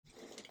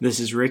This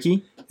is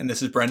Ricky, And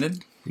this is Brendan.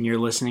 and you're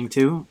listening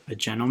to A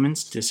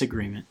Gentleman's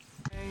Disagreement.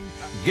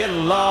 Get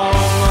along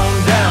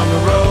on down the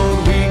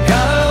road. We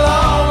got a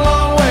long,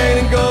 long way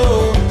to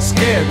go.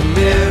 Scared to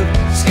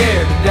live,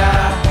 scared to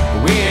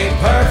die. We ain't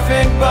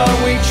perfect, but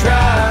we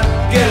try.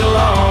 Get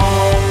along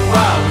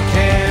while we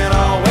can.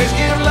 Always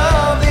give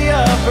love the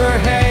upper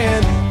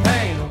hand.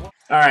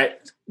 All right,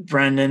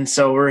 Brendan.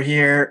 So we're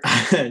here,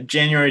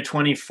 January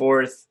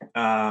 24th.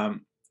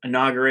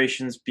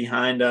 Inauguration's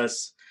behind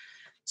us.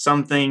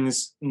 Some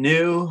things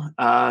new,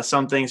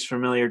 some things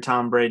familiar.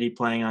 Tom Brady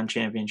playing on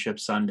Championship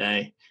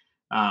Sunday.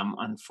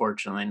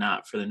 Unfortunately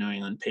not for the New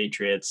England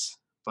Patriots,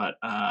 but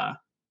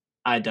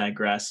I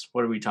digress.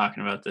 What are we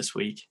talking about this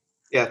week?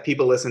 Yeah, if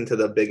people listen to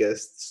the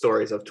biggest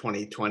stories of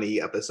 2020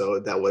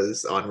 episode, that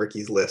was on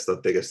Ricky's list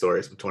of biggest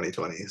stories of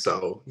 2020.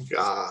 So,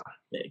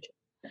 Big.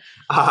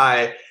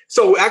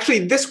 So actually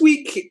this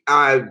week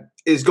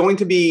is going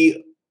to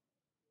be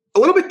a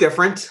little bit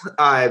different.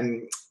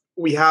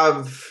 We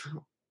have,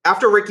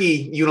 after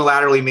Ricky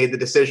unilaterally made the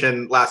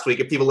decision last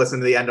week, if people listen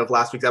to the end of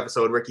last week's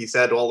episode, Ricky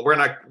said, well,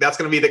 that's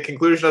going to be the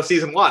conclusion of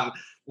season 1,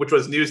 which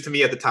was news to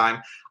me at the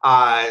time.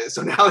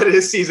 So now that it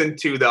is season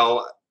 2,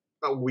 though,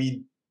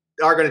 we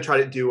are going to try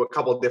to do a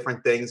couple of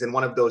different things. And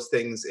one of those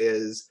things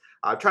is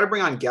try to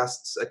bring on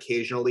guests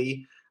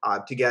occasionally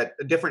to get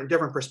different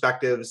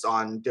perspectives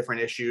on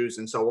different issues.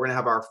 And so we're going to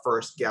have our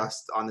first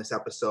guest on this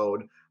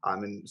episode.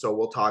 And so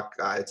we'll talk,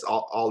 it's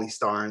Ollie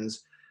Starnes,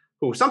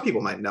 who some people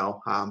might know,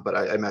 but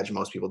I imagine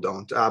most people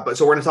don't. But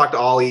so we're going to talk to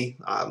Ollie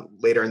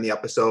later in the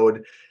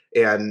episode,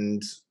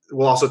 and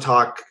we'll also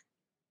talk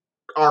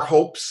our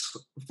hopes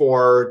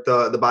for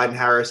the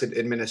Biden-Harris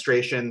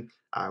administration.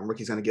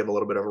 Ricky's going to give a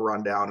little bit of a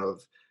rundown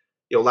of,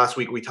 last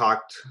week we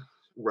talked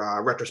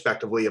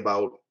retrospectively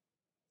about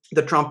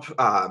the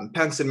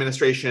Trump-Pence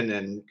administration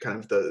and kind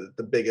of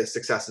the biggest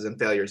successes and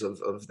failures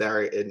of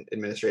their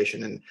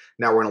administration. And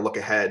now we're going to look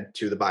ahead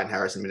to the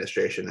Biden-Harris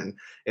administration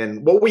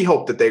and what we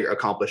hope that they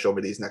accomplish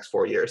over these next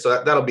 4 years.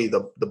 So that'll be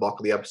the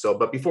bulk of the episode.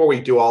 But before we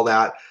do all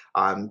that,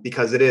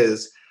 because it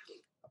is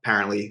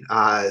apparently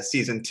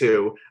season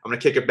 2, I'm going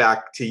to kick it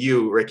back to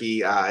you,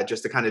 Ricky,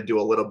 just to kind of do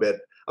a little bit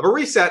of a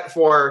reset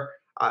for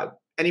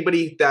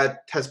anybody that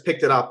has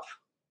picked it up,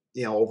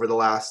 over the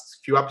last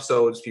few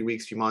episodes, few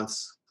weeks, few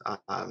months,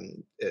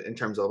 in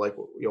terms of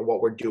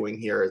what we're doing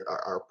here,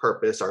 our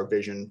purpose, our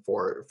vision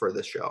for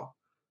this show.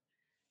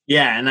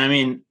 Yeah, and I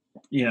mean,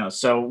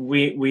 so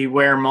we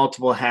wear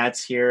multiple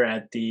hats here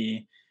at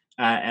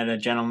a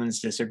Gentleman's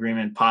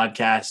Disagreement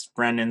podcast.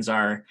 Brendan's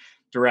our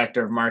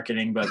director of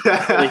marketing, but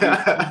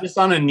he's just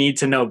on a need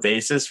to know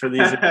basis for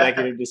these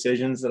executive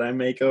decisions that I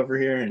make over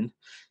here, and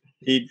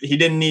he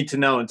didn't need to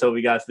know until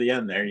we got to the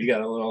end there. You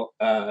got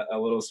a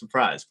little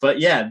surprise,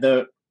 but yeah,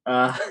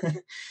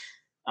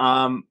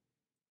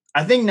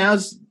 I think now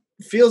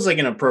feels like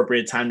an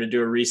appropriate time to do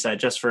a reset,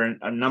 just for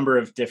a number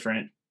of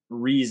different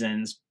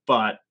reasons.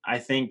 But I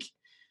think,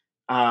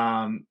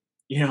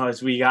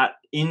 as we got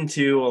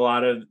into a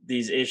lot of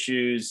these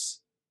issues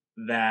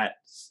that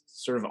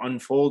sort of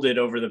unfolded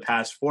over the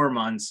past 4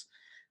 months,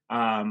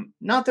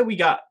 not that we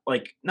got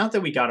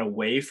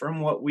away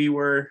from what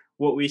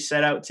we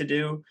set out to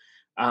do.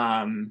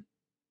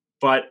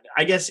 But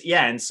I guess,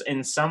 yeah,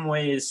 in some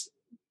ways,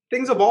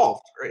 things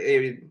evolved,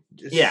 right?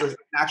 Just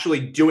actually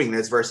doing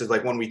this versus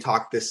like when we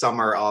talked this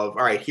summer of,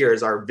 all right,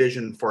 here's our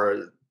vision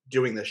for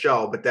doing the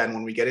show. But then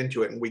when we get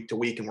into it and week to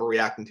week and we're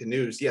reacting to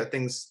news,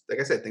 things,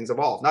 like I said, things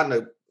evolved, not in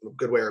a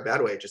good way or a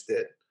bad way. It just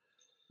did.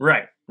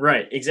 Right.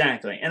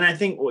 Exactly. And I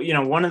think,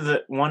 one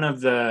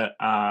of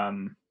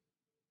the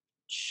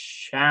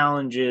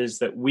challenges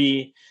that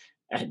we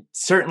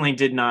certainly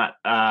did not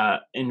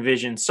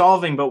envision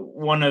solving, but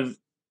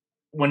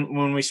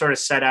when we sort of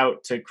set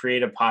out to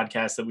create a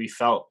podcast that we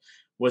felt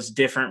was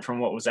different from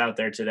what was out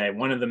there today,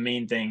 one of the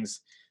main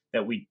things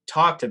that we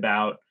talked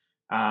about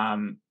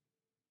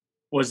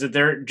was that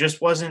there just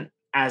wasn't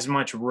as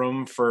much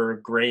room for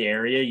gray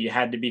area. You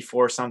had to be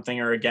for something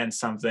or against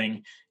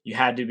something. You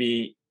had to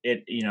be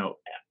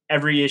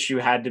every issue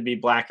had to be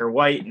black or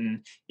white,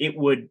 and it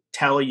would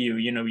tell you,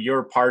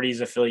 your party's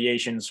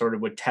affiliation sort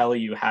of would tell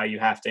you how you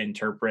have to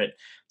interpret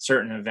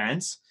certain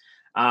events.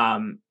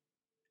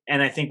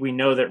 And I think we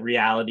know that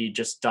reality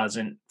just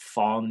doesn't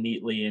fall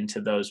neatly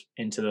into those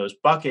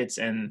buckets.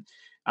 And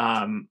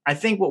I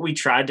think what we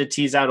tried to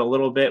tease out a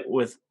little bit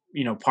with,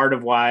 part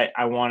of why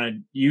I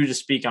wanted you to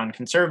speak on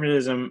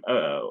conservatism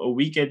a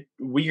week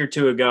or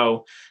two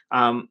ago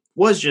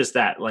was just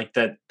that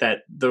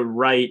the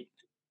right,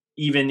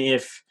 even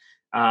if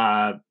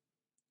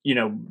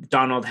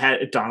Donald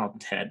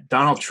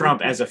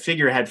Trump as a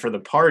figurehead for the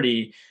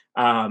party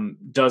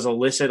does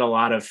elicit a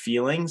lot of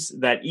feelings,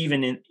 that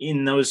even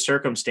in those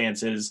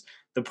circumstances,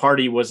 the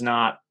party was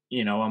not,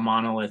 a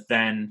monolith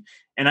then.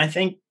 And I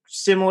think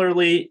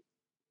similarly,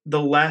 the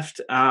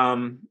left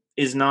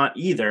is not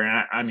either.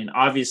 And I mean,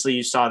 obviously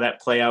you saw that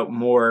play out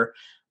more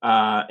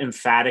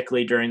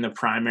emphatically during the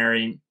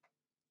primary.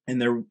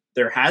 And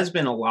there has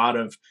been a lot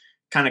of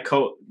kind of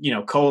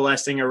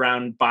coalescing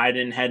around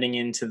Biden heading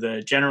into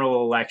the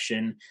general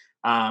election.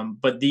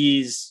 But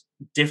these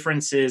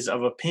differences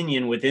of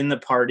opinion within the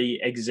party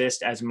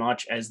exist as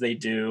much as they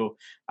do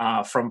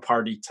from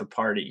party to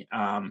party.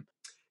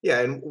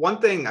 Yeah, and one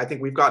thing I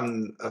think we've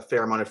gotten a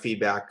fair amount of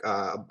feedback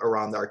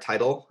around our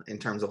title in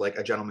terms of like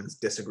a gentleman's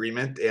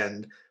disagreement,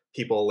 and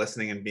people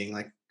listening and being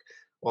like,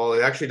 "Well,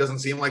 it actually doesn't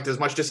seem like there's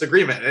much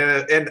disagreement."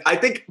 And I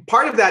think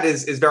part of that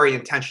is very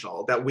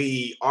intentional, that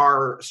we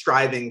are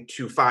striving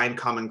to find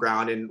common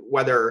ground, and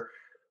whether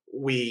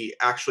we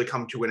actually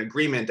come to an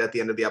agreement at the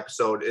end of the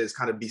episode is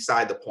kind of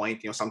beside the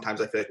point. Sometimes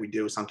I feel like we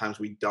do, sometimes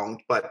we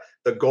don't, but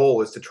the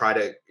goal is to try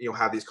to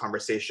have these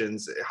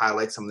conversations,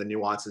 highlight some of the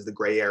nuances, the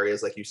gray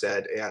areas, like you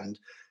said,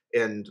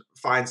 and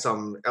find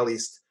some, at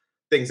least,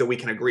 things that we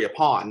can agree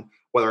upon,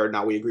 whether or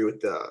not we agree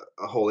with the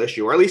a whole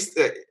issue, or at least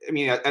at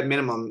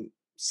minimum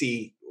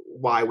see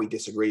why we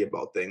disagree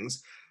about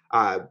things.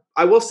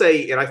 I will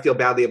say, and I feel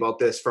badly about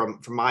this from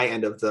my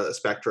end of the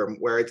spectrum,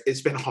 where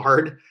it's been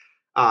hard,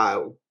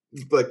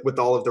 like with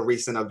all of the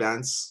recent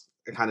events,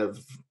 kind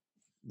of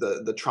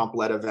the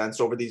Trump-led events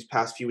over these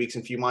past few weeks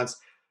and few months,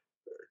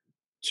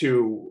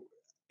 to,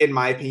 in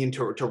my opinion,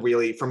 to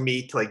really, for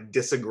me to like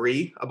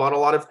disagree about a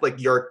lot of like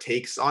your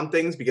takes on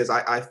things, because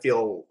I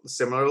feel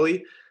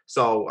similarly.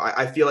 So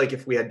I feel like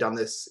if we had done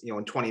this,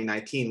 in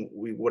 2019,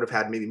 we would have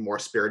had maybe more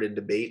spirited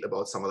debate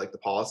about some of like the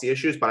policy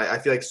issues. But I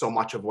feel like so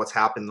much of what's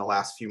happened in the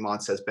last few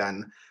months has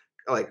been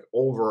like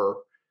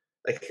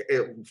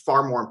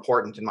far more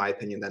important, in my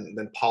opinion,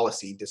 than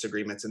policy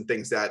disagreements and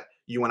things that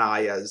you and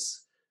I,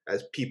 as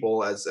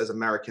people, as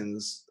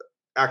Americans,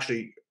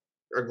 actually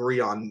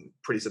agree on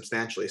pretty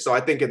substantially. So I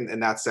think in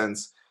that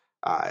sense,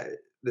 uh,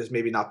 there's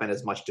maybe not been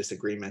as much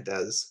disagreement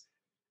as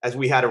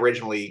we had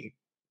originally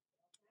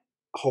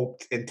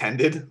hoped,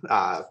 intended.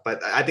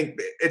 But I think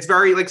it's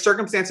very, like,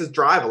 circumstances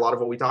drive a lot of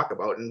what we talk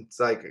about, and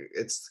it's like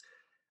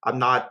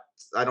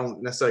I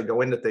don't necessarily go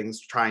into things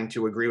trying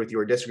to agree with you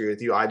or disagree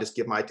with you. I just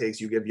give my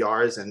takes, you give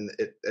yours, and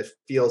it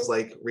feels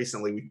like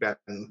recently we've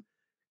been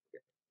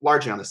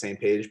largely on the same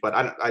page. But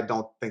I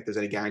don't think there's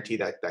any guarantee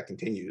that that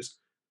continues.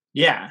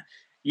 Yeah.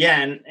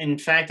 Yeah. And in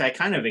fact, I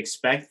kind of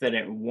expect that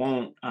it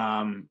won't.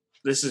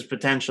 This is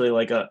potentially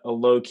like a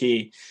low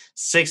key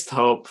sixth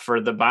hope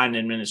for the Biden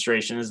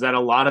administration, is that a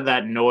lot of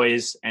that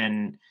noise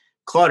and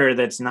clutter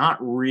that's not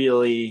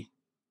really,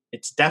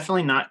 it's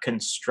definitely not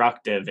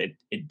constructive.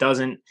 It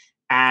doesn't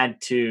add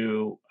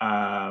to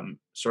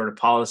sort of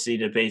policy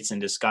debates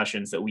and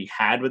discussions that we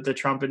had with the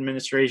Trump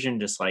administration,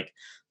 just like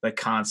the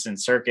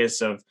constant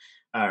circus of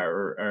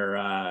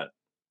the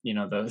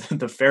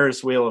the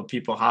Ferris wheel of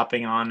people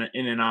hopping on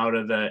in and out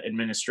of the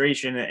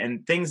administration,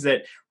 and things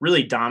that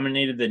really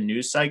dominated the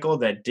news cycle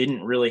that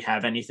didn't really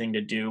have anything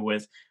to do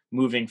with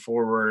moving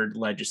forward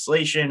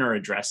legislation or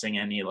addressing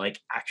any like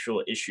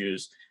actual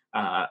issues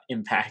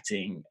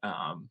impacting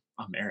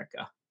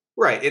America.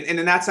 Right. And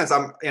in that sense,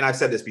 and I've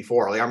said this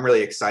before, like, I'm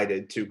really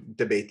excited to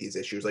debate these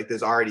issues. Like,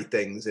 there's already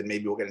things, and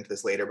maybe we'll get into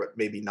this later, but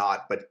maybe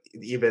not. But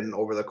even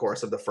over the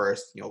course of the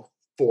first,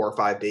 4 or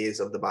 5 days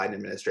of the Biden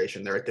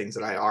administration, there are things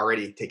that I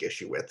already take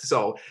issue with.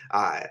 So,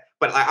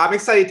 but I'm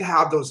excited to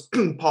have those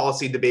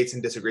policy debates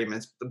and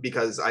disagreements,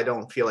 because I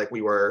don't feel like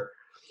we were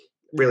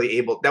really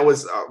able. That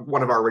was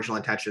one of our original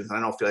intentions, and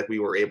I don't feel like we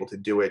were able to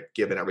do it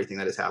given everything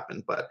that has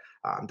happened. But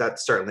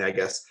that's certainly, I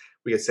guess,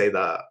 we could say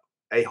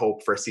a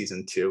hope for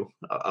season 2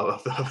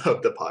 of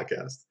the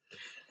podcast.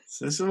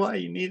 So this is why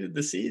you needed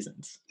the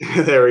seasons.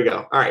 There we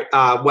go. All right.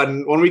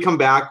 When we come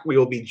back, we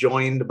will be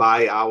joined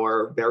by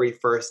our very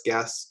first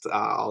guest,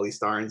 Ollie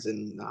Starnes,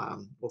 and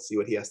we'll see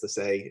what he has to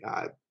say,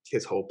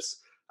 his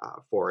hopes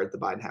for the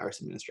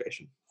Biden-Harris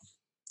administration.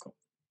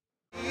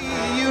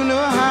 You know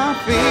how I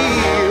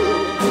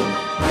feel.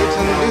 It's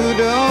a new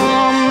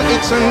dawn,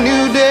 it's a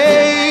new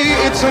day,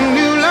 it's a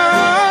new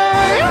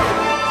life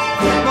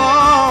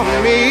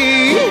for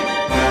me,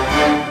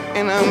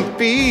 and I'm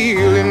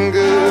feeling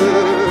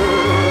good.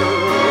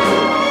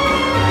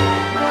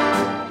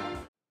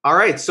 All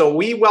right, so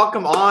we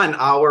welcome on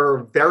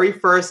our very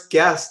first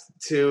guest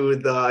to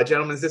the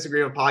Gentleman's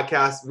Disagreement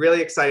podcast.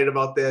 Really excited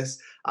about this.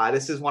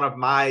 This is one of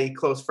my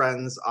close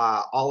friends,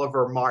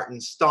 Oliver Martin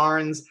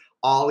Starnes.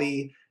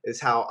 Ollie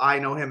is how I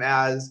know him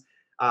as.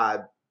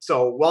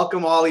 So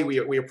welcome, Ollie.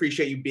 We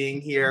appreciate you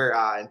being here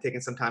and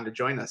taking some time to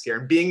join us here,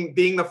 and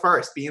being the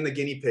first, being the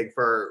guinea pig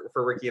for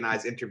Ricky and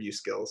I's interview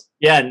skills.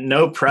 Yeah,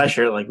 no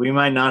pressure. Like, we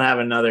might not have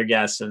another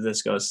guest if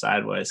this goes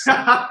sideways. So.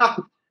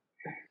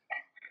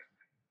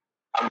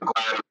 I'm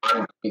glad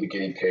I'm the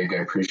guinea pig.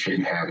 I appreciate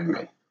you having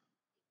me.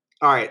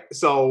 All right,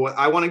 so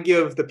I want to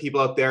give the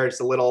people out there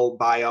just a little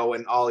bio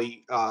and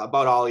Ollie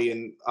about Ollie,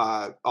 and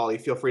Ollie,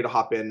 feel free to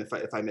hop in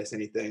if I miss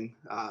anything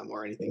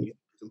or anything you think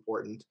is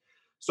important.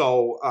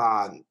 So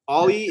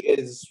Ollie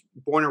is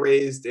born and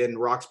raised in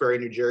Roxbury,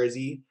 New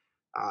Jersey.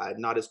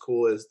 Not as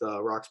cool as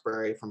the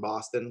Roxbury from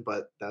Boston,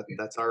 but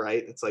that's all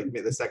right. It's like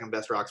the second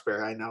best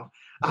Roxbury I know.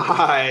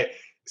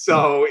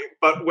 So,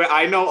 but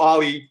I know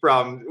Ollie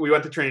we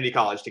went to Trinity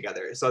College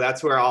together. So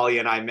that's where Ollie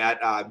and I met,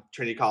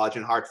 Trinity College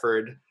in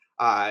Hartford.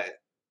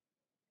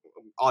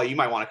 Ollie, you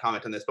might want to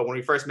comment on this, but when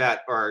we first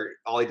met,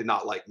 Ollie did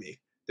not like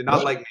me, Did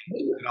not like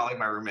me. Did not like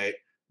my roommate.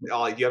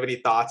 Ollie, do you have any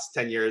thoughts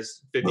 10 years,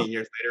 15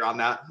 years later on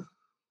that?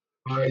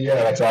 Yeah,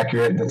 that's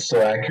accurate. That's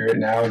still accurate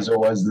now as it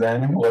was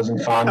then.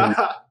 Wasn't fond of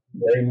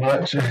very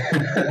much.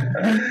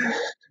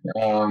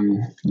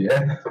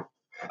 Yeah.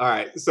 All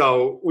right.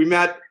 So we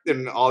met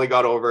and Ollie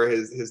got over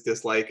his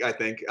dislike, I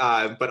think.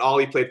 But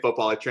Ollie played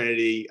football at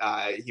Trinity.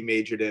 He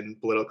majored in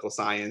political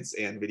science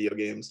and video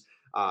games.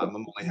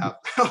 I'm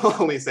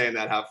only saying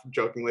that half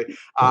jokingly.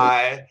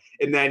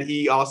 And then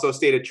he also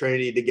stayed at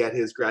Trinity to get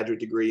his graduate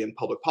degree in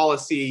public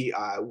policy,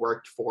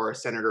 worked for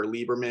Senator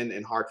Lieberman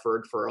in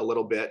Hartford for a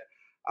little bit,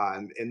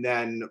 and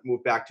then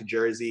moved back to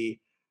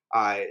Jersey.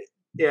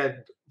 And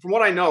from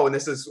what I know, and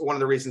this is one of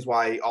the reasons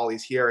why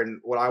Ollie's here, and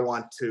what I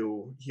want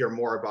to hear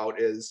more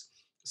about is,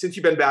 since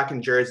you've been back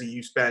in Jersey,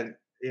 you spent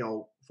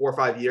 4 or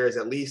 5 years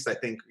at least, I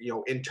think,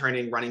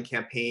 interning, running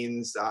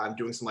campaigns,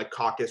 doing some like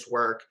caucus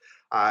work.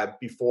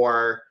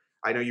 Before,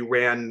 I know you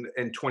ran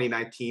in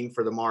 2019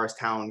 for the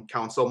Morristown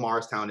Council.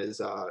 Morristown is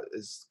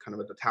kind of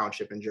a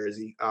township in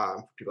Jersey,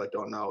 for people that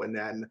don't know. And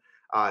then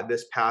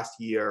this past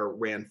year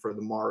ran for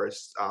the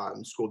Morris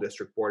School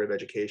District Board of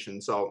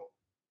Education. So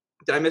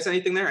did I miss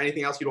anything there?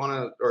 Anything else you'd want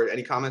to, or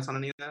any comments on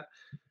any of that?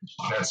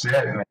 That's it.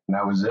 Man.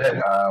 That was it.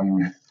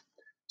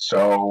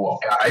 So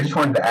I just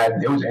wanted to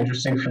add, it was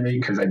interesting for me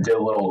because I did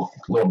a little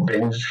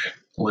binge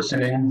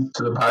listening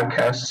to the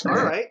podcast. All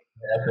right.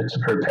 Effort to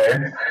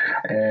prepare.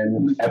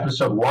 And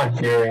episode 1,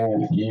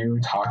 hearing you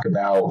talk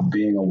about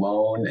being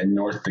alone in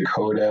North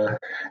Dakota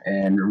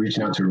and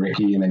reaching out to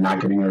Ricky and then not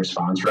getting a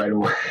response right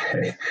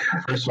away.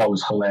 First of all, it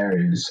was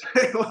hilarious.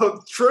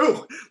 Well,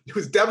 true. It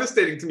was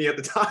devastating to me at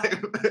the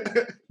time.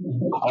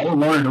 All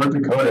alone in North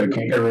Dakota,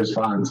 can't get a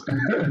response.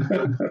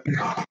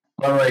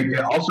 But like, it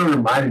also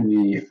reminded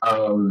me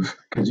of,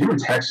 because you were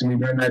texting me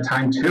during that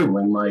time too,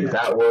 and like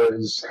that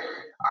was,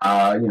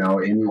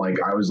 in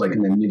like I was like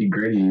in the nitty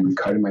gritty,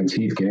 cutting my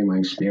teeth, getting my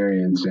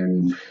experience,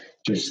 and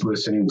just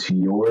listening to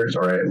yours,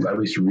 or at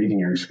least reading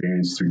your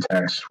experience through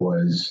text,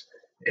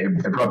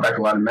 it brought back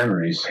a lot of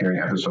memories. Hearing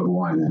episode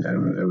 1,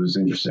 and it was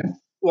interesting.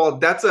 Well,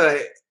 that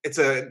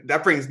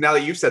brings, now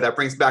that you've said that,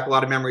 brings back a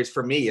lot of memories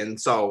for me. And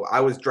so I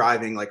was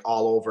driving like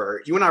all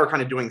over. You and I were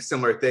kind of doing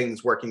similar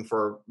things, working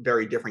for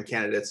very different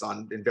candidates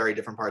in very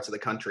different parts of the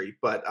country.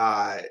 But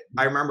I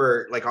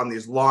remember like on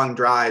these long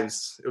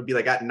drives, it would be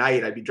like at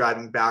night, I'd be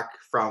driving back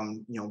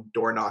from,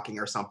 door knocking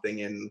or something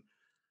in,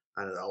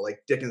 I don't know,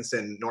 like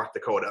Dickinson, North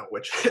Dakota,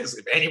 which is,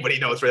 if anybody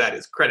knows where that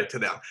is, credit to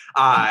them.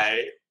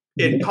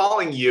 In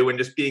calling you and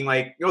just being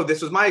like,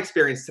 this was my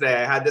experience today.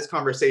 I had this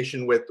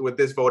conversation with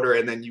this voter,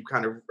 and then you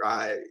kind of,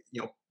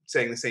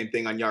 saying the same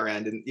thing on your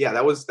end. And yeah,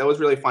 that was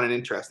really fun and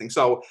interesting.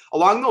 So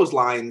along those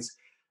lines,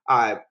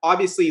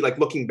 obviously, like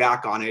looking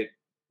back on it,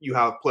 you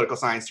have a political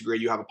science degree,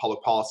 you have a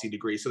public policy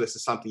degree. So this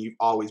is something you've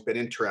always been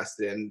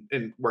interested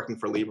in working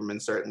for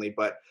Lieberman, certainly.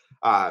 But,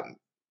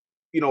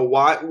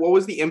 what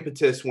was the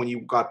impetus when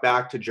you got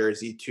back to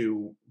Jersey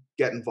to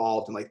get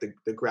involved in like the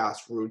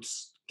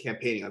grassroots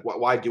campaigning? Like,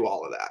 why do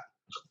all of that?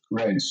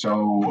 Right.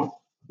 So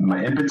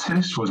my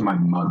impetus was my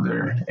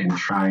mother, and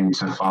trying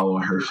to follow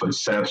her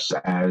footsteps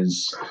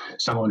as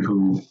someone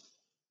who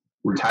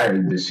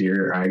retired this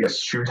year. I guess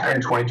she retired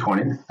in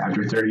 2020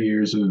 after 30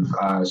 years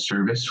of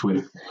service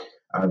with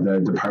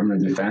the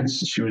Department of Defense.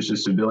 She was a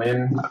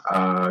civilian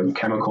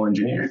chemical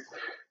engineer.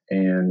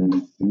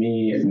 And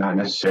me not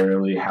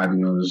necessarily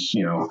having those,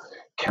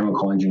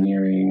 chemical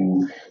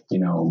engineering,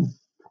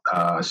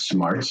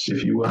 smarts,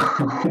 if you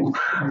will.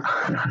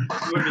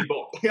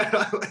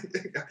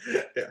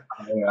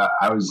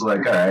 I was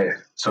like, all right.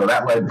 So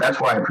that's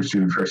why I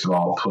pursued, first of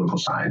all, political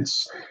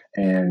science.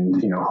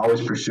 And,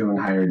 always pursuing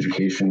higher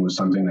education was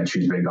something that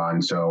she's big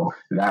on. So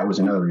that was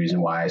another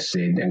reason why I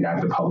stayed and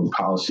got the public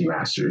policy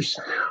master's.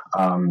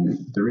 The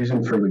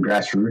reason for the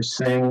grassroots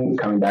thing,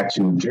 coming back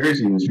to New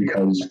Jersey, was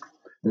because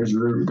there's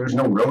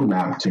no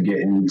roadmap to get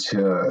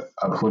into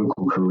a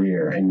political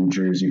career in New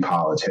Jersey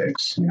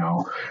politics,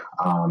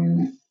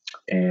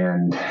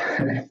 and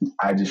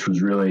I just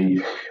was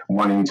really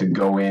wanting to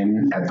go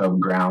in at the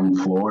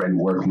ground floor and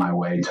work my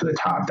way to the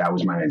top. That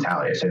was my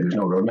mentality. I said, there's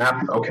no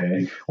roadmap.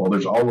 Okay, well,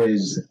 there's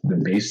always the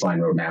baseline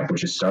roadmap,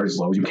 which is start as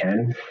low as you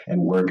can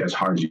and work as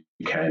hard as you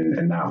can,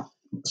 and now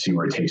see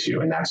where it takes you.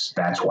 And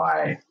that's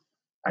why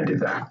I did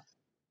that.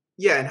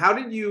 Yeah. And how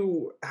did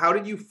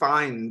you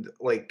find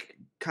like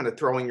kind of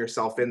throwing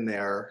yourself in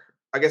there?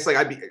 I guess like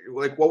I'd be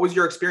like, what was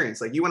your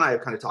experience? Like you and I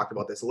have kind of talked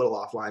about this a little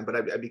offline, but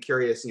I'd be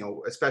curious,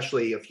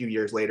 especially a few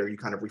years later, you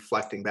kind of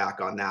reflecting back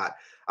on that.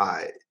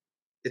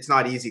 It's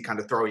not easy kind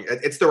of throwing,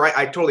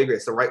 I totally agree.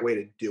 It's the right way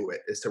to do it,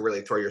 is to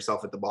really throw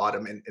yourself at the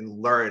bottom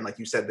and learn, like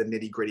you said, the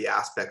nitty gritty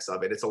aspects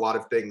of it. It's a lot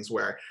of things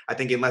where I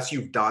think unless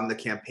you've done the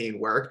campaign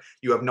work,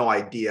 you have no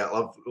idea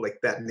of like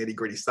that nitty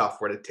gritty stuff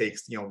where it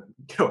takes,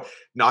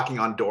 knocking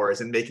on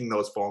doors and making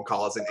those phone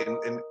calls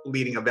and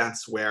leading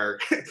events where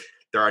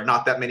there are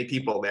not that many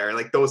people there.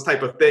 Like those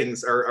type of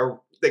things are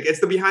like, it's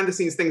the behind the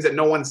scenes things that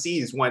no one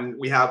sees when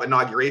we have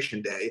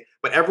inauguration day,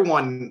 but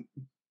everyone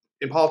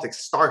in politics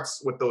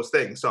starts with those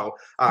things. So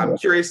I'm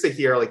curious to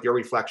hear like your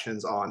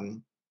reflections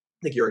on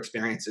like your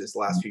experiences the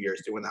last few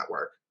years doing that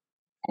work?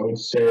 I would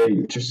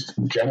say, just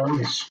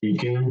generally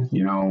speaking,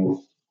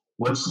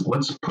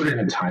 let's put in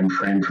a time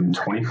frame from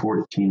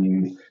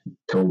 2014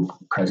 till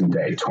present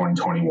day,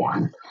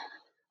 2021.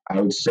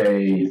 I would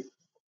say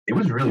it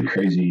was really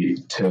crazy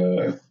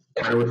to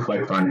kind of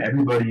reflect on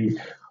everybody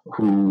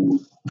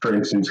who, for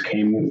instance,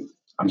 who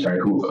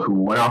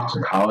went off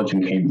to college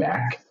and came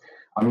back.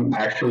 I'm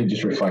actually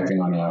just reflecting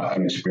on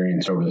an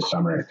experience over the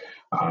summer.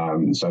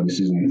 So this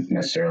isn't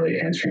necessarily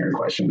answering your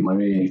question. Let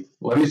me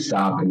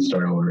stop and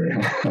start over.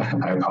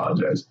 I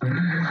apologize.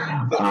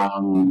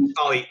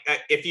 Ollie,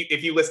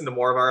 if you listen to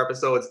more of our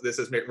episodes, this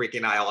is Ricky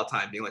and I all the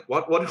time being like,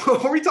 what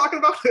are we talking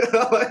about?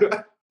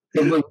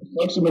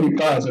 There's so many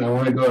thoughts, and I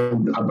want to go,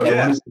 but I want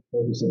to stay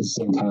focused at the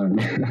same time.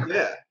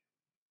 Yeah.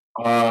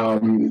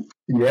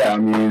 Yeah, I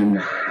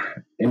mean,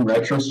 in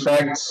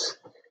retrospect,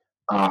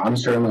 I'm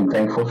certainly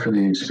thankful for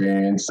the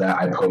experience that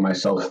I put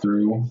myself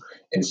through.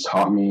 It's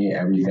taught me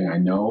everything I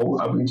know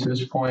up until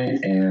this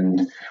point.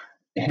 And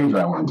here's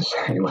what I wanted to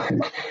say. Like,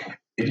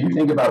 if you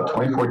think about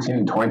 2014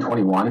 and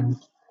 2021,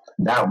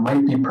 that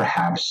might be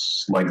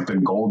perhaps like the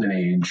golden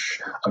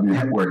age of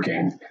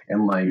networking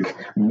and like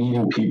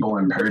meeting people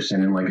in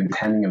person and like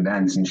attending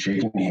events and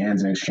shaking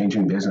hands and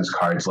exchanging business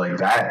cards. Like,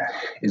 that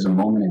is a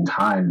moment in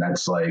time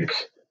that's like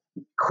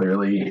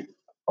clearly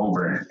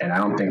over, and I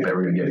don't think that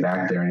we're gonna get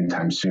back there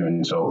anytime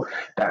soon. So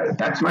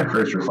that's my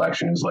first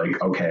reflection, is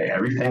like, okay,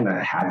 everything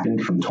that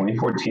happened from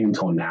 2014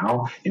 until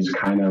now is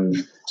kind of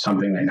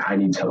something that I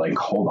need to like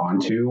hold on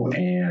to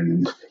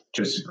and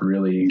just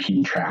really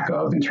keep track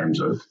of, in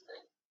terms of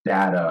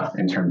data,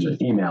 in terms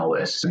of email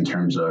lists, in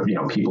terms of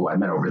people I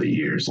met over the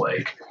years.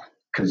 Like,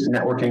 because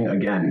networking,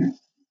 again,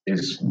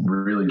 is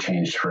really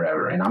changed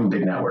forever, and I'm a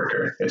big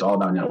networker. It's all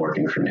about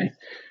networking for me.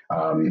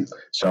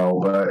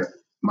 But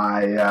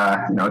my,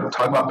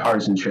 talk about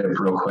partisanship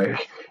real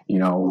quick. In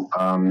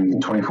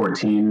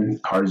 2014,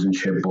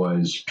 partisanship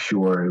was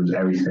pure. It was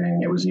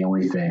everything. It was the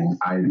only thing.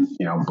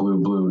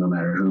 Blue, no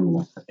matter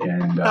who.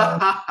 And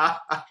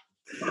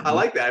I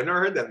like that. I've never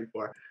heard that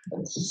before.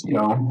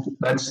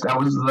 That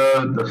was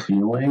the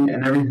feeling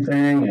and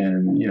everything.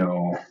 And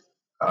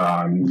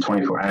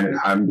 24. And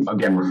I'm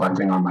again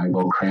reflecting on my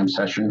little cram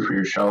session for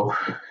your show,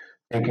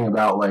 thinking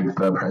about like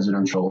the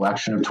presidential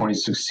election of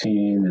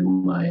 2016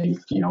 and like,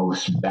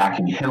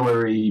 backing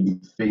Hillary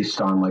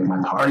based on like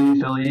my party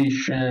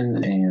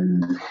affiliation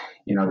and,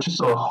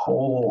 just a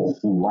whole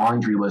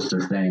laundry list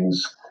of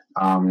things.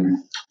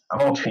 Have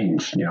all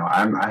changed.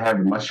 I have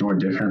a much more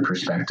different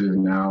perspective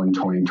now in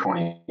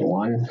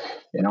 2021,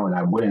 and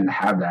I wouldn't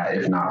have that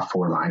if not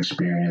for my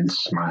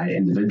experience, my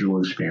individual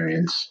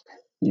experience,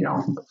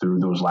 through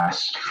those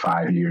last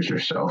 5 years or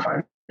so, 5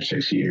 or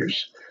 6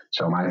 years.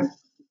 So my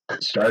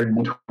started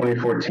in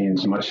 2014.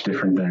 It's much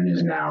different than it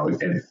is now.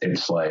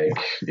 It's like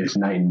it's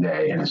night and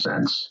day in a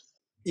sense.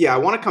 Yeah, I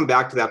want to come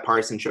back to that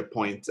partisanship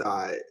point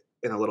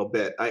in a little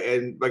bit.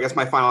 And I guess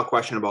my final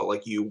question about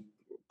like you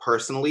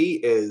personally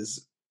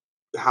is,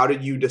 how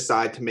did you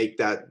decide to make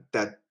that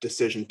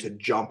decision to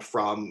jump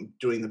from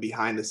doing the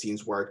behind the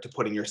scenes work to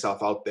putting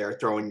yourself out there,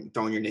 throwing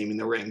your name in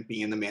the ring,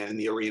 being the man in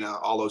the arena,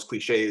 all those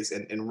cliches,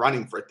 and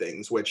running for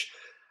things, which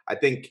I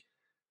think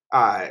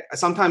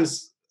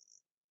sometimes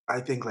I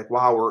think like,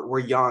 wow, we're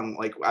young.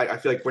 Like, I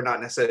feel like we're not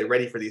necessarily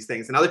ready for these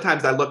things. And other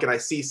times I look and I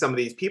see some of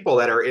these people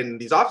that are in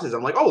these offices.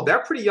 I'm like, oh, they're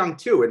pretty young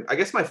too. And I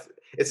guess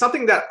it's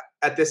something that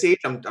at this age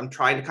I'm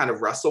trying to kind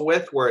of wrestle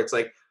with, where it's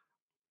like,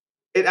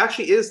 it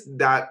actually is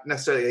that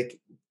necessarily like,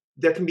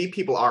 there can be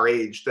people our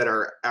age that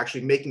are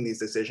actually making these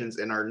decisions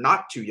and are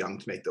not too young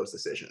to make those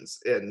decisions.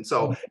 And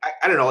so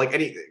I don't know, like,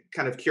 any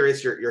kind of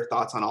curious your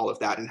thoughts on all of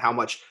that and how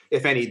much,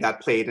 if any,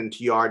 that played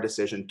into your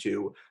decision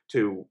to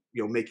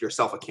make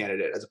yourself a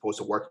candidate as opposed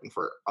to working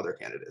for other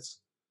candidates.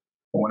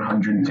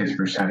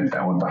 150%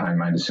 that went behind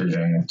my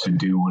decision to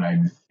do what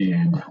I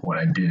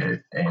did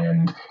it.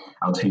 And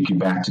I'll take you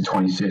back to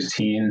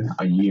 2015,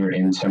 a year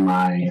into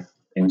my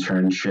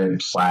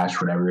internship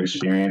 / whatever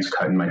experience,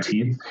 cutting my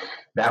teeth.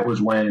 That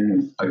was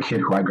when a kid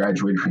who I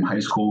graduated from high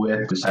school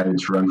with decided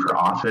to run for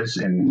office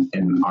in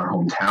our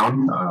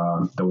hometown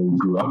that we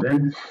grew up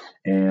in,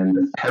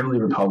 and heavily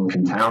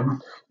Republican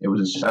town. It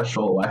was a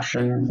special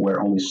election where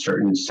only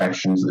certain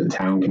sections of the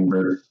town can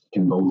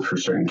vote for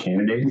certain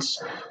candidates.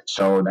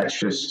 So that's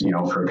just,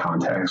 for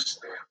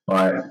context.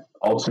 But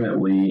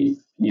ultimately,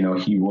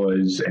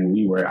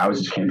 I was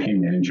his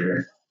campaign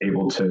manager,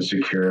 able to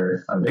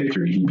secure a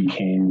victory. He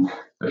became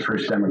the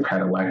first Democrat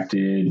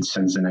elected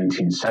since the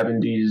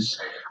 1970s,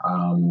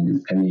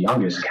 and the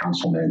youngest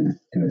councilman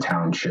in the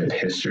township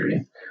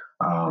history.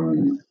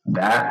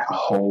 That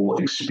whole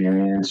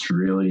experience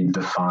really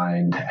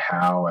defined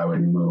how I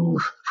would move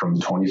from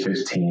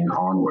 2015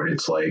 onward.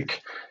 It's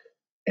like,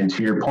 and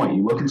to your point,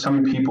 you look at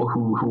some people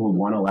who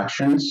won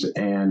elections,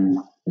 and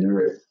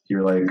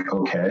you're like,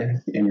 okay,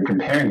 and you're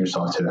comparing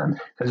yourself to them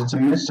because it's a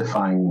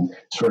mystifying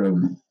sort of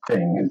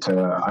thing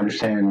to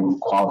understand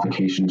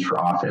qualifications for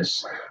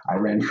office. I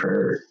ran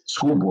for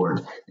school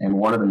board, and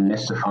one of the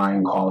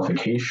mystifying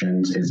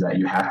qualifications is that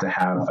you have to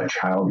have a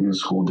child in the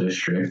school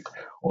district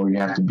or you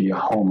have to be a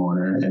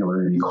homeowner in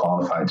order to be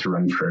qualified to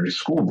run for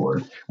school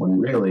board. When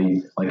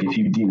really, like, if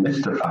you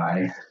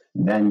demystify,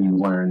 then you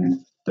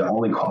learn the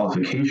only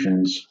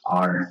qualifications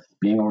are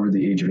being over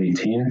the age of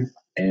 18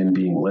 and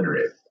being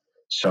literate.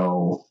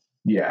 So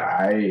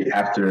yeah,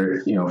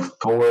 after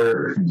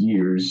 4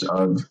 years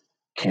of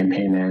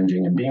campaign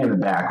managing and being in the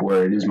back,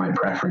 where it is my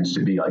preference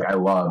to be, like, I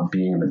love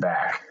being in the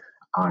back.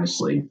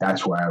 Honestly,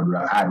 that's where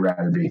I'd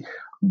rather be.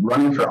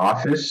 Running for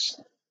office,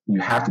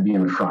 you have to be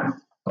in the front,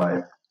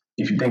 but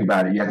if you think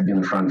about it, you have to be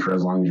in the front for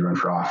as long as you run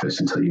for office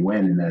until you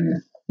win, and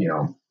then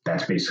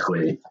that's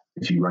basically,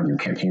 if you run your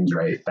campaigns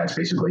right, that's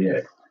basically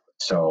it.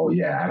 So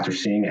yeah, after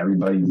seeing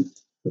everybody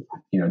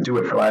do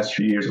it for the last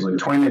few years, it was like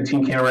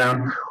 2019 came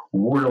around,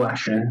 ward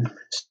election,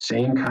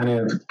 same kind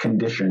of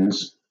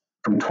conditions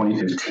from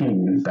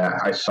 2015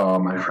 that I saw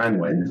my friend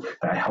win,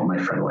 that I helped my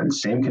friend win,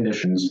 same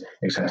conditions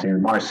except here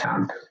in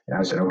Morristown. And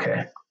I said,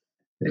 okay,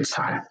 it's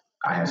time.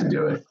 I have to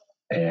do it.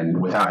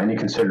 And without any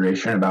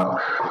consideration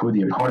about who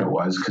the opponent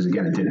was, because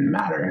again, it didn't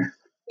matter.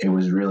 It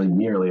was really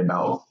merely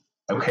about,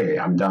 okay,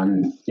 I'm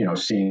done,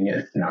 seeing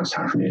it. Now it's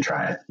time for me to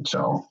try it.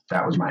 So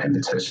that was my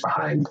impetus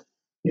behind,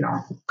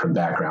 from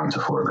background to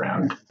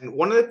foreground. And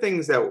one of the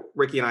things that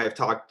Ricky and I have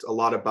talked a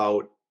lot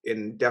about,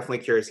 and definitely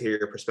curious to hear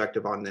your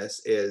perspective on this,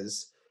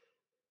 is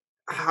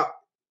how,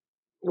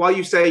 while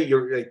you say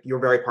you're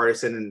very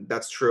partisan, and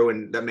that's true,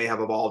 and that may have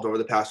evolved over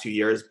the past few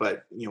years,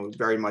 but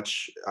very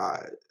much,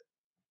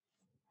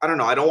 I don't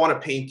know. I don't want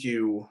to paint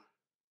you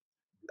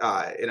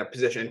in a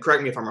position.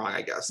 Correct me if I'm wrong.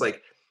 I guess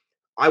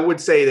I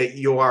would say that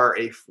you are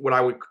what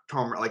I would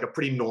term like a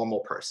pretty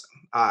normal person.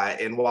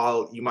 And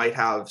while you might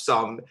have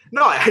some,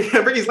 no,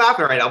 Ricky's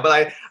laughing right now,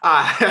 but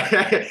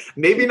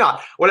maybe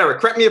not. Whatever.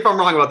 Correct me if I'm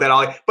wrong about that,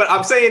 Ollie. But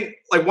I'm saying,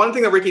 like, one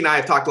thing that Ricky and I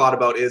have talked a lot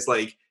about is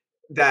like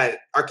that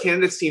our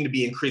candidates seem to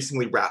be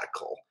increasingly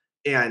radical.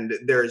 And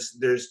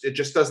it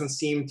just doesn't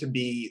seem to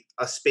be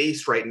a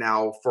space right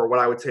now for what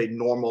I would say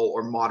normal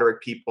or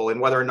moderate people.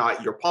 And whether or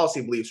not your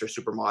policy beliefs are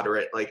super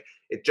moderate, like,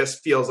 it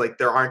just feels like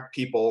there aren't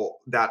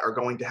people that are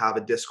going to have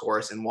a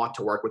discourse and want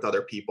to work with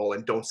other people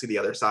and don't see the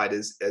other side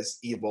as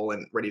evil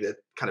and ready to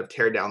kind of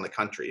tear down the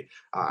country.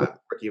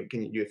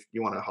 Ricky, if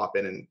you want to hop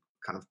in and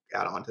kind of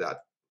add on to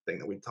that thing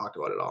that we talked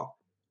about at all?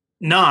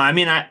 No, I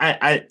mean,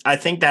 I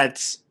think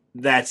that's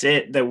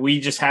it, that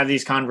we just have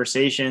these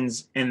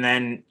conversations, and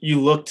then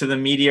you look to the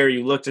media or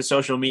you look to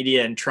social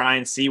media and try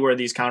and see where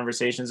these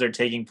conversations are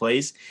taking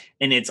place.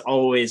 And it's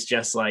always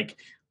just like,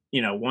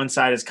 one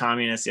side is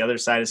communist, the other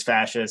side is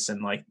fascist,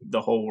 and like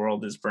the whole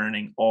world is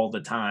burning all the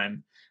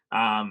time.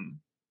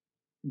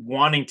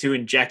 Wanting to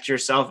inject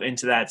yourself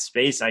into that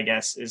space, I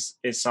guess,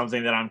 is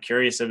something that I'm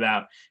curious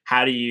about.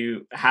 How did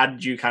you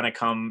kind of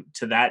come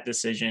to that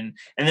decision?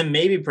 And then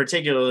maybe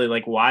particularly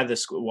like why the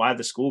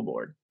school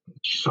board?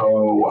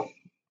 So,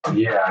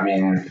 yeah, I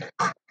mean,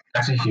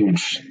 that's a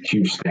huge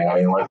thing. I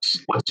mean,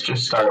 let's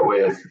just start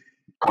with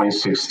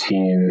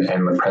 2016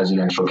 and the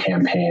presidential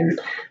campaign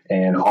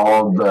and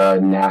all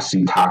the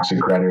nasty, toxic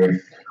rhetoric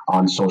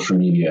on social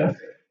media.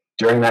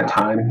 During that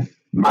time,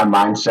 my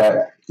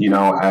mindset,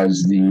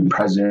 as the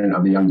president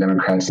of the Young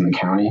Democrats in the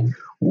county,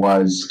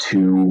 was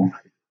to,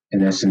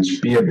 in essence,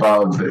 be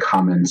above the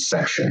comments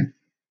section,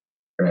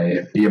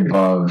 right? Be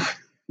above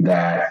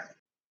that,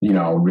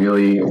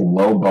 really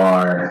low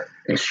bar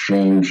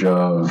exchange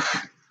of,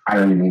 I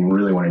don't even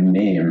really want to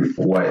name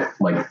what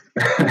like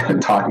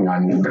talking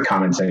on the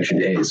comment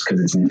section is,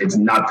 because it's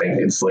nothing.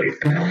 It's like,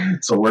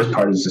 it's the worst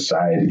part of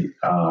society.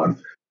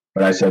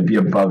 But I said, be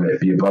above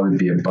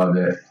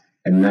it.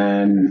 And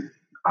then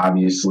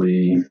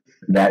obviously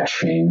that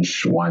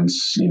changed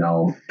once,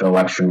 the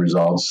election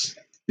results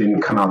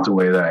didn't come out the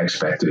way that I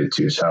expected it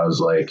to. So I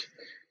was like,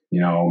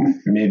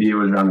 maybe it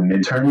was around the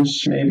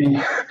midterms, maybe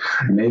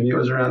it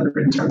was around the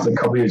midterms. A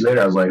couple years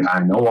later, I was like,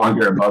 I'm no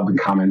longer above the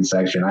comment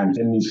section. I'm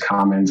in these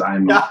comments.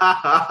 I'm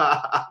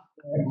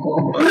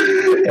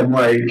and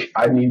like,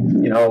 I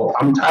need,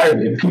 I'm tired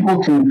of it. If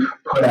people can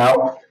put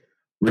out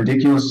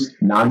ridiculous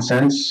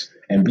nonsense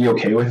and be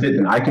okay with it,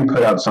 then I can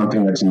put out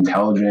something that's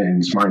intelligent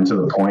and smart and to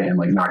the point and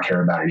like not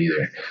care about it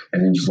either.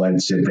 And then just let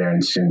it sit there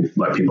and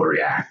let people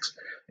react.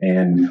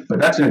 But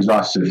that's an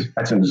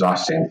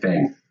exhausting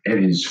thing.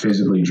 It is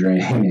physically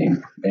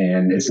draining,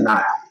 and it's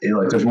not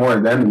like there's more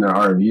of them than there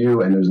are of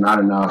you, and there's not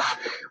enough.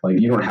 Like,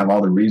 you don't have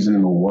all the reason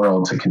in the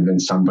world to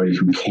convince somebody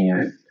who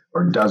can't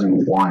or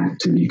doesn't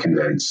want to be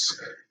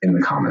convinced in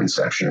the comments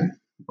section.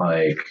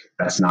 Like,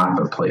 that's not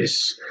the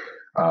place.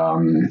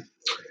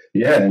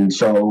 Yeah, and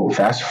so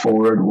fast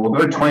forward, we'll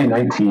go to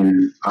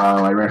 2019.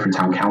 I ran for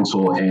town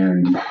council,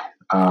 and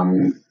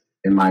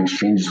in my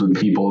exchanges with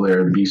people,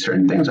 there would be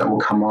certain things that will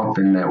come up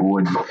and that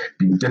would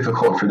be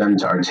difficult for them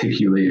to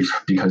articulate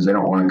because they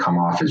don't want to come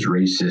off as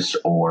racist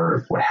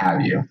or what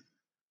have you.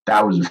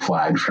 That was a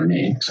flag for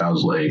me. So I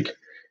was like,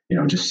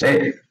 just say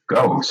it,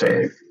 go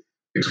say it,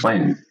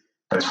 explain.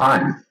 That's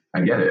fine.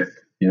 I get it.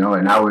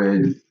 And I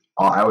would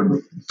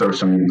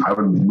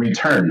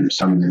return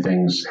some of the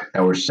things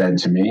that were said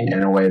to me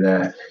in a way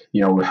that,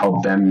 would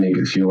help them make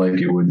it feel like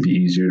it would be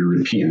easier to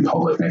repeat in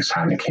public next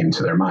time it came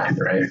to their mind,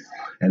 right?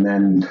 And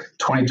then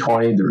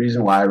 2020, the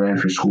reason why I ran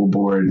for school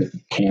board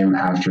came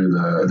after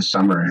the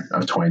summer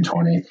of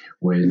 2020,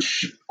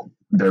 which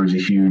there was a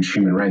huge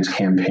human rights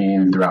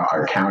campaign throughout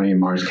our county,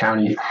 Mars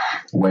County,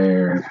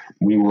 where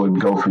we would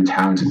go from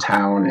town to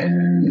town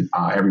and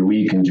every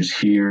week and just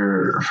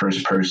hear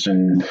first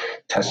person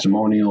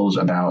testimonials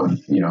about,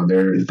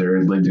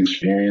 their lived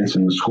experience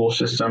in the school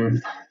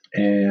system.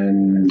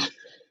 And,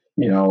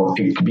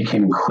 it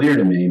became clear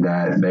to me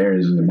that there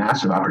is a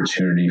massive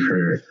opportunity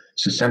for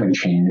systemic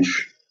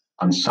change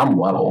on some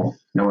level,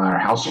 no matter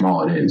how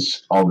small it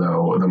is,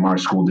 although the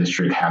Mars School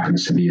District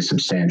happens to be a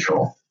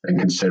substantial and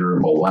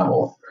considerable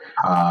level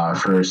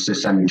for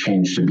systemic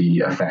change to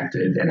be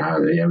affected. And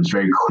it was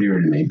very clear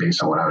to me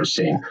based on what I was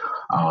seeing.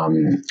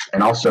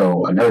 And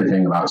also another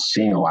thing about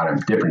seeing a lot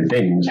of different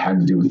things had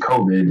to do with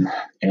COVID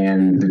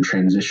and the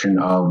transition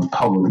of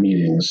public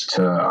meetings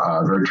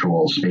to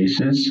virtual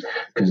spaces,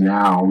 because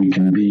now we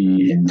can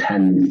be in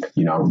 10,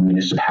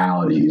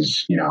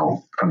 municipalities,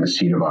 from the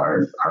seat of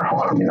our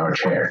home, our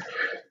chair.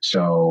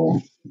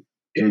 So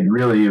it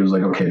really was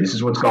like, okay, this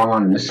is what's going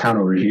on in this town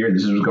over here.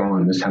 This is what's going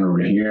on in this town over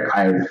here.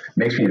 It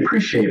makes me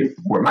appreciate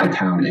where my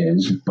town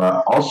is,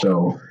 but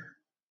also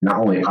not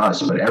only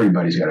us, but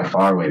everybody's got a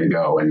far way to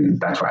go. And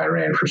that's why I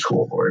ran for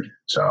school board.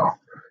 So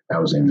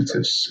that was the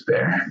impetus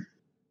there.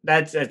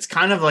 That's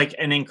kind of like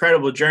an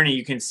incredible journey.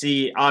 You can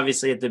see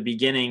obviously at the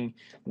beginning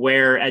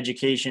where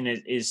education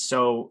is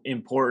so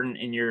important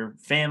in your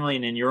family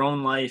and in your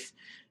own life,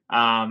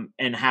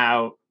 and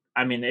how,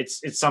 I mean,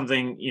 it's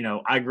something,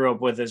 I grew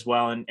up with as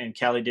well, and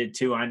Kelly did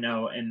too, I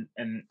know.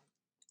 And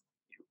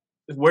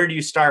where do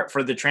you start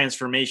for the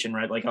transformation,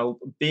 right? Like a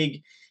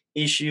big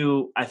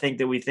issue I think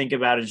that we think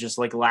about is just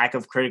like lack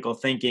of critical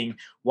thinking.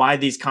 Why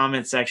these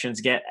comment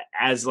sections get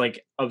as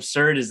like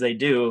absurd as they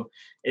do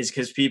is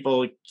because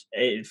people,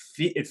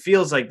 it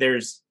feels like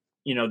there's,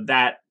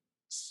 that,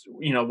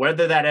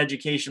 whether that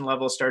education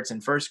level starts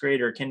in first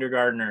grade or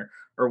kindergarten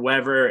or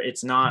wherever,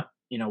 it's not,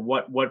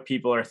 what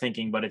people are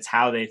thinking, but it's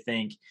how they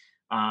think,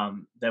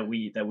 that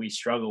we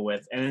struggle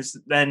with. And it's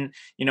then,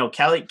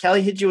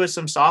 Kelly hit you with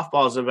some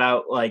softballs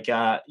about like,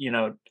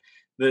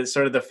 the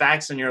sort of the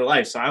facts in your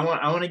life. So I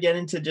want to get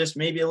into just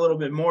maybe a little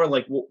bit more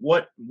like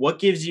what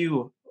gives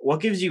you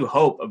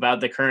hope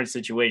about the current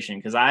situation?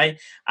 Because I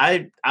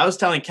was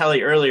telling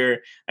Kelly earlier,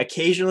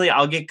 occasionally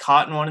I'll get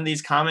caught in one of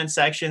these comment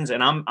sections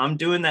and I'm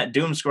doing that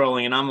doom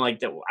scrolling and I'm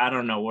like, I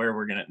don't know where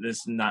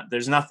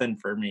there's nothing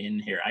for me in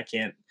here. I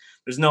can't,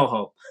 there's no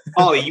hope.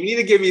 Ollie, you need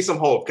to give me some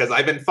hope because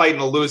I've been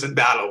fighting a losing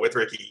battle with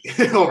Ricky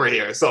over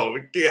here. So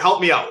help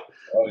me out.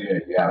 Oh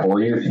yeah. Well,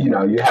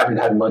 you haven't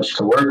had much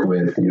to work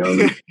with. We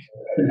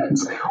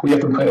have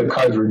to play the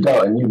cards we're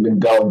dealt, and you've been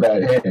dealt a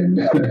bad hand.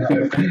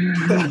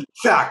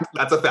 Fact.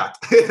 That's a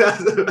fact.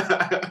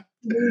 Yeah.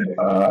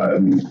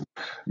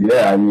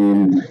 I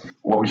mean,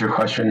 what was your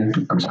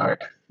question? I'm sorry.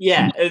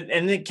 Yeah,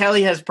 and then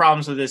Kelly has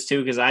problems with this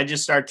too because I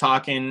just start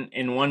talking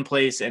in one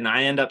place and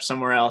I end up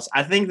somewhere else.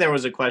 I think there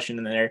was a question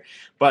in there,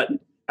 but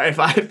if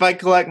I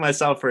collect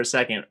myself for a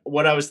second,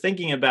 what I was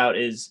thinking about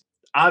is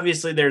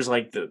obviously there's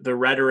like the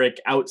rhetoric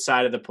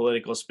outside of the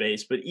political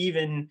space, but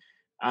even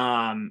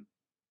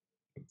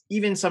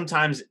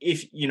sometimes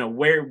if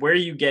where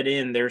you get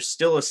in, there's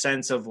still a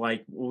sense of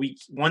like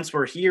once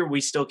we're here, we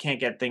still can't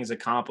get things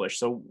accomplished.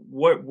 So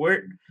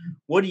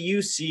what do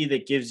you see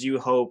that gives you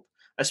hope,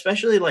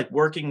 especially like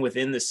working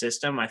within the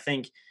system? I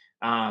think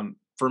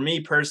for me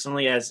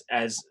personally, as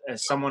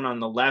someone on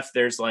the left,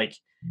 there's like,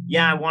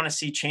 yeah, I want to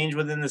see change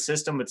within the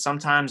system, but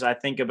sometimes I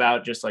think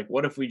about just like,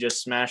 what if we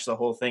just smashed the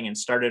whole thing and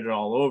started it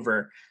all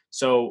over?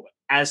 So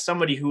as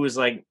somebody who is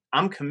like,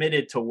 I'm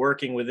committed to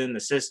working within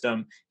the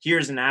system,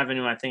 here's an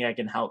avenue I think I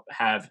can help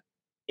have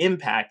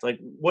impact. Like,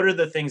 what are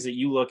the things that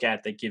you look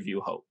at that give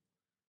you hope?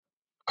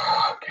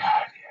 Oh, God,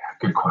 yeah,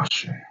 good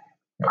question.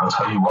 I'll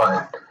tell you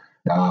what,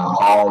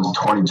 all of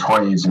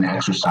 2020 is an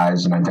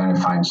exercise in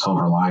identifying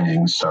silver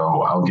linings,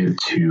 so I'll get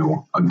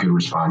to a good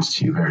response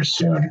to you very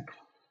soon.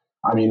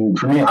 I mean,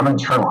 for me, I'm an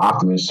eternal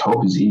optimist.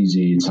 Hope is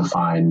easy to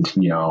find,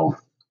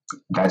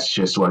 that's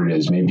just what it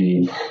is.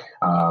 Maybe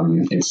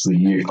it's the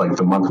year, like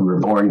the month we were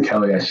born,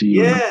 Kelly, I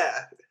see. Yeah.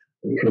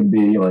 It could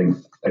be like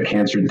a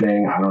cancer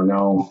thing. I don't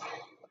know.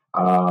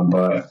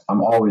 But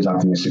I'm always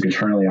optimistic,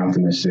 eternally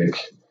optimistic.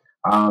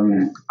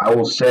 I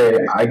will say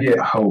I get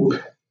hope,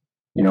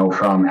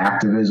 from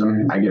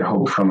activism. I get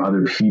hope from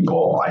other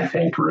people, I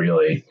think,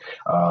 really.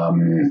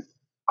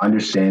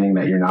 Understanding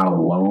that you're not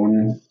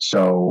alone.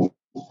 So,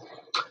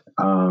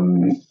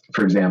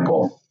 for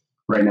example,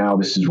 right now,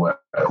 this is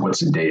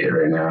what's the date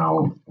right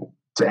now?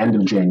 the end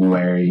of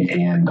January,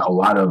 and a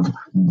lot of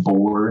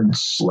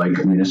boards,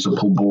 like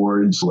municipal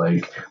boards,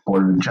 like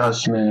Board of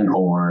Adjustment,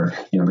 or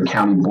the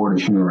County Board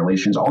of Human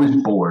Relations, all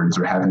these boards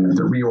are having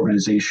the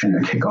reorganization,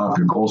 the kickoff,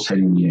 their goal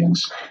setting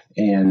meetings,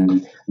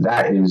 and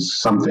that is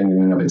something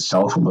in and of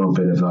itself a little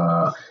bit of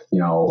a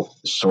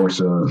source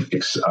of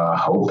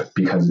hope,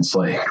 because it's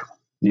like,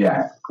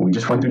 yeah, we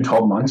just went through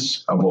 12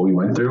 months of what we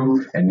went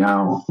through, and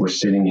now we're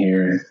sitting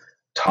here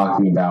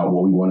talking about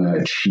what we want to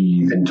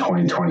achieve in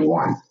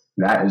 2021.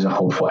 That is a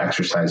hopeful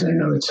exercise in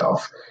and of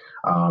itself.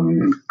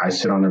 I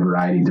sit on a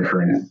variety of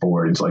different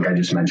boards. Like I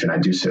just mentioned, I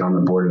do sit on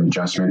the Board of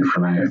Adjustment for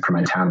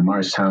my town of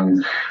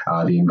Morristown,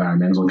 the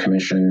Environmental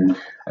Commission,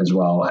 as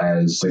well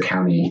as the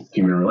County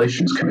Human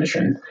Relations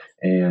Commission.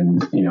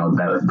 And,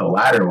 the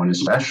latter one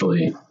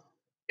especially,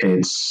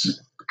 it's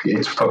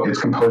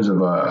composed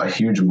of a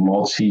huge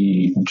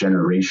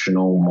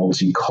multi-generational,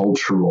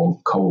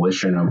 multicultural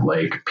coalition of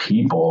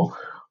people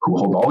who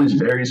hold all these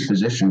various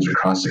positions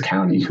across the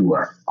county, who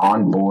are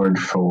on board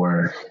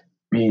for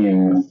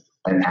being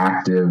an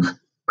active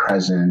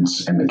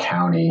presence in the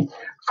county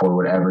for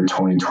whatever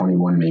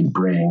 2021 may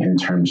bring, in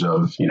terms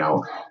of,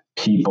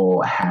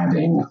 people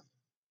having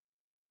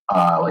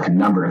a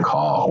number to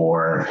call,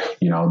 or,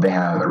 they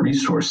have a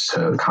resource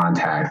to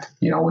contact,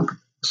 with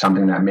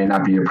something that may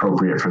not be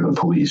appropriate for the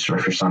police, or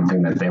for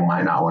something that they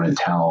might not want to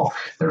tell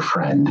their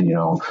friend.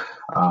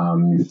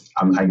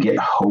 I get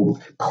hope.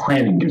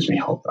 Planning gives me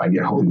hope. I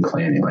get hope in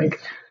planning.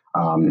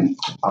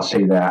 I'll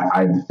say that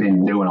I've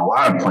been doing a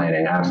lot of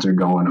planning after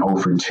going 0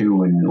 for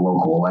 2 in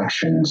local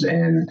elections,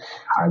 and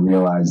I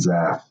realized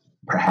that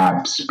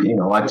perhaps being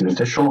an elected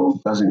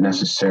official doesn't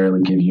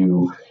necessarily give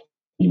you,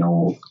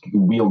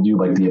 wield you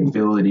the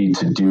ability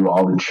to do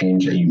all the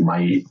change that you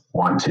might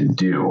want to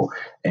do.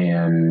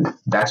 And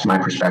that's my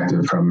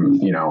perspective from,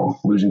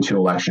 losing 2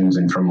 elections,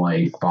 and from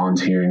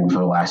volunteering for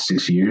the last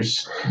 6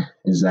 years,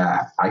 is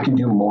that I can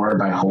do more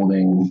by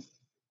holding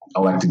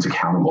electeds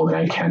accountable than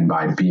I can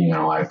by being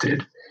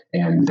elected.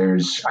 And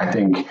I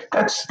think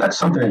that's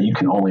something that you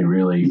can only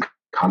really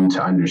come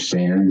to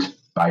understand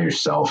by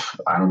yourself.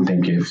 I don't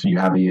think if you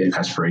have the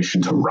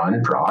aspiration to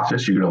run for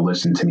office, you're going to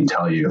listen to me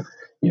tell you,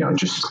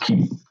 just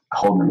keep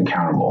holding them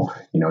accountable,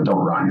 don't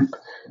run.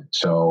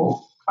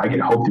 So I get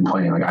hope through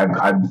planning. I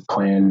have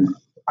planned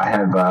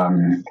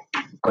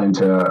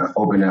to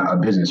open a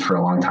business for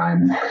a long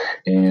time,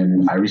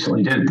 and I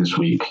recently did it this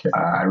week.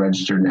 I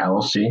registered an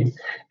LLC,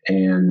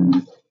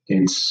 and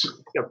it's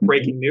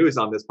breaking news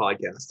on this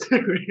podcast.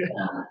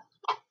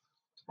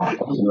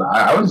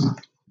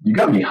 You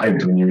got me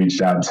hyped when you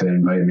reached out to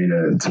invite me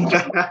to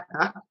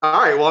All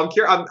right. Well,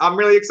 I'm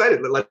really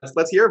excited.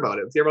 Let's hear about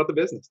it. Let's hear about the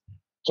business.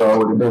 So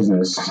the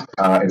business,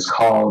 it's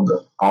called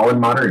All in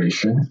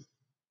Moderation,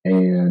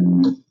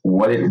 and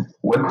what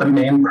the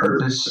main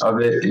purpose of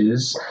it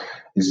is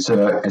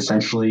to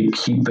essentially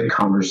keep the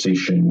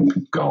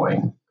conversation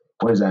going.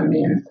 What does that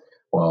mean?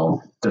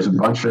 Well, there's a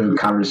bunch of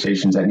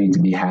conversations that need to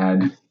be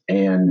had,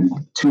 and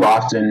too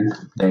often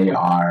they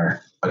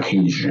are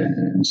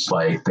occasions.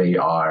 They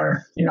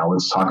are,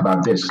 let's talk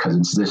about this because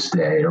it's this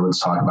day, or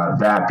let's talk about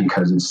that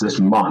because it's this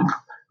month,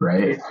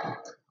 right?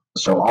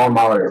 So all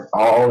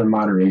in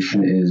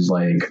moderation is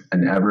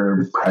an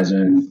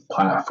ever-present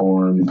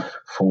platform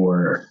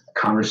for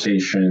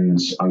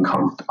conversations,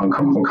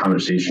 uncomfortable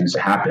conversations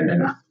to happen.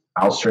 And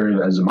I'll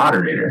serve as a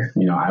moderator.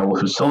 I will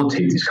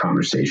facilitate these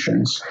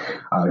conversations,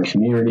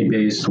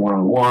 community-based,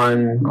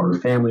 one-on-one, or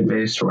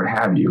family-based, or what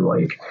have you.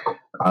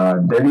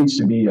 There needs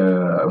to be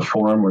a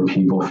forum where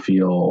people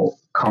feel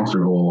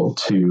comfortable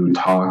to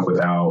talk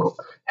without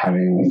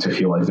having to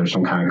feel like there's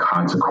some kind of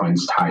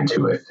consequence tied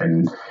to it.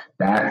 And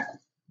that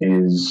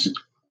is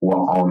what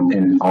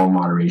all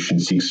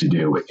moderation seeks to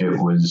do.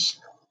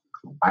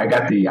 I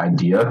got the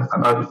idea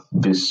about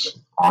this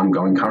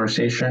ongoing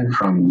conversation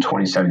from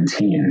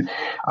 2017.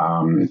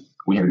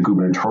 We had a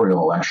gubernatorial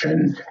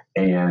election,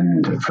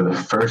 and for the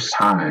first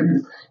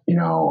time,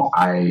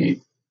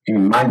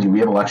 mind you, we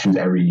have elections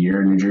every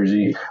year in New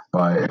Jersey,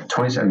 but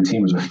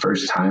 2017 was the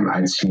first time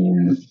I'd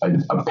seen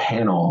a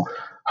panel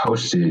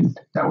hosted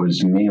that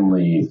was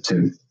mainly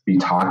to be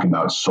talking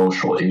about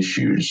social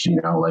issues,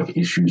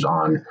 issues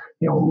on,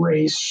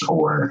 race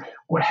or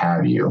what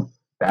have you.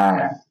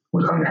 That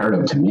was unheard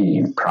of to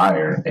me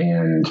prior,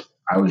 and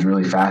I was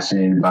really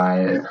fascinated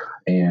by it,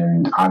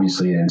 and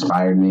obviously it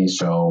inspired me.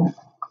 So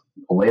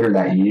later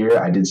that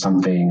year, I did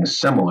something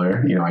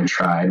similar. I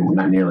tried,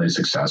 not nearly as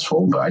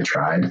successful, but I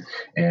tried.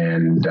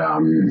 And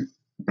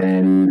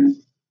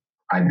then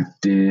I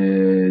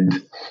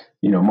did,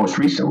 most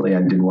recently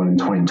I did one in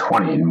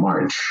 2020 in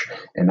March,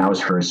 and that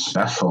was for a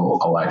special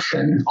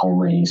election.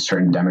 Only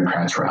certain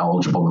Democrats were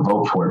eligible to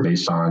vote for it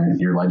based on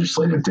your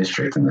legislative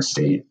district in the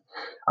state.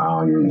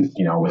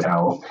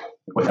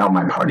 Without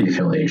my party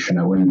affiliation,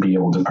 I wouldn't be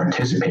able to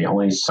participate.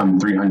 Only some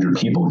 300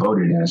 people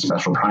voted in a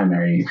special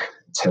primary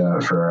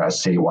for a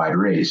statewide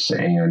race,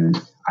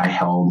 and I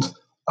held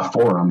a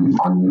forum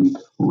on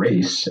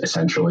race,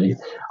 essentially,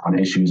 on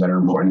issues that are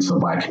important to the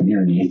Black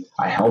community.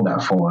 I held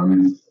that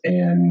forum,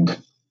 and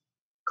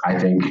I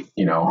think,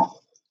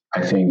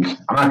 I think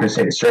I'm not going to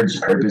say it served its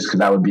purpose because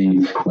that would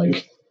be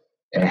like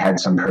it had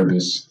some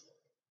purpose.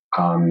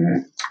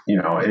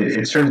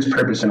 It served its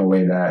purpose in a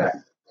way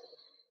that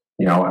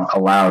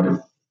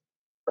allowed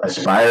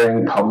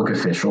aspiring public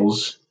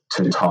officials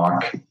to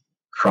talk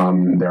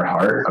from their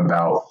heart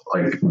about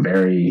like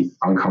very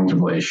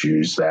uncomfortable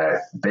issues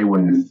that they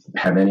wouldn't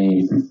have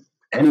any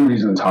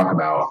reason to talk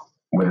about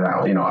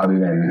without, other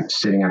than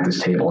sitting at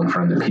this table in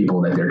front of the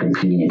people that they're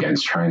competing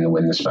against trying to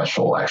win the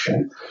special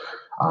election.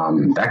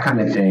 That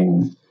kind of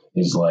thing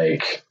is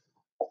like,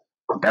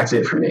 that's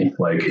it for me.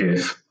 Like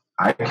if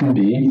I can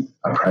be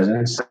a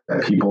presence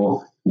that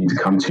people need to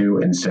come to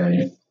and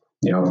say,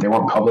 if they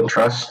want public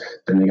trust,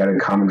 then they got to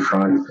come in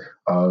front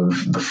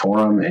of the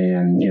forum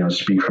and,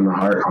 speak from the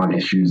heart on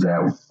issues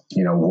that,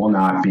 will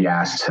not be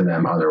asked to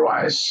them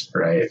otherwise.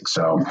 Right.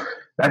 So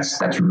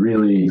that's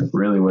really,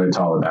 really what it's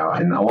all about.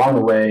 And along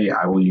the way,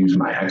 I will use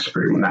my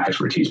not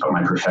expertise, but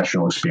my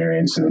professional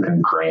experience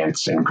and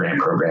grants and grant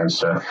programs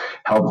to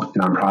help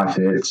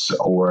nonprofits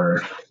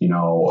or,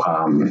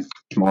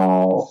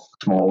 small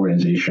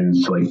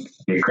organizations to like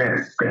get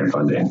grant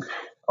funding.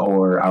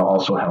 Or I'll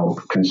also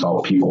help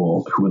consult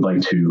people who would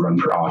like to run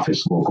for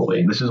office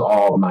locally. This is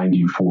all, mind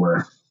you,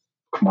 for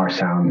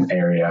Morristown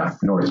area,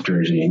 North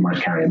Jersey,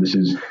 Morris County. This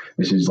is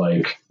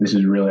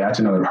really, that's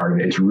another part of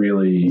it. It's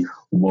really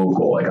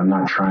local. Like I'm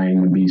not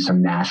trying to be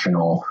some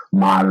national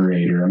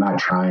moderator. I'm not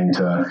trying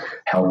to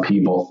help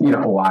people.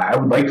 I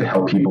would like to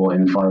help people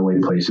in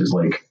faraway places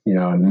like, in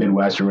the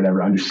Midwest or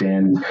whatever,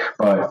 understand.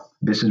 But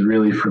this is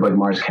really for like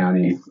Morris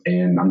County,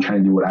 and I'm trying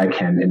to do what I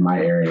can in my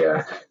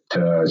area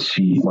to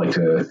see,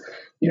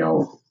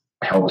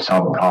 help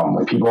solve a problem.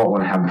 Like people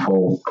want to have a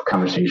full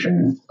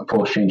conversation, a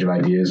full exchange of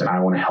ideas, and I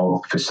want to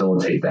help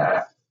facilitate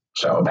that.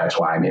 So that's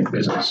why I made the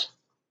business.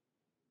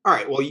 All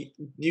right. Well,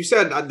 you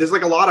said there's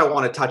like a lot I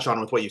want to touch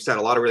on with what you said.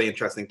 A lot of really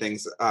interesting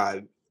things.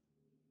 I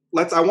do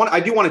want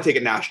to take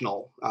it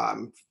national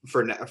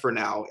for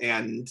now,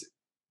 and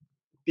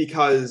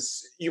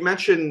because you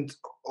mentioned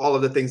all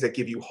of the things that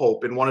give you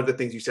hope, and one of the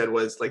things you said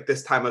was like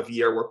this time of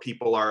year where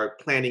people are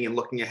planning and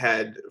looking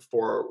ahead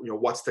for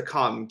what's to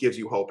come gives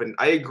you hope, and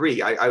I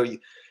agree. I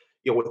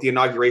with the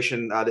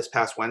inauguration this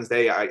past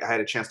Wednesday, I had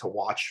a chance to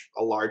watch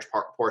a large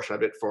portion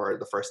of it for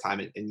the first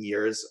time in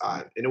years,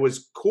 and it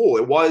was cool.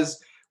 It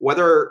was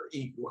whatever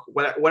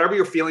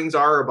your feelings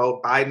are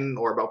about Biden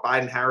or about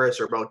Biden-Harris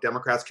or about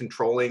Democrats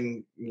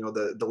controlling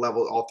the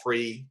level, all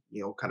three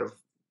kind of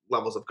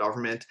levels of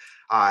government.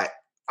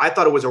 I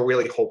thought it was a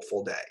really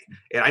hopeful day,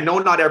 and I know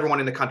not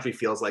everyone in the country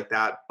feels like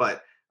that,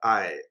 but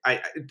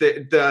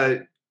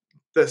the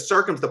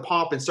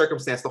pomp and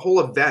circumstance, the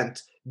whole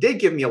event did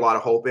give me a lot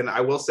of hope. And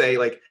I will say,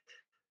 like,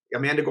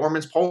 Amanda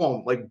Gorman's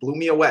poem like blew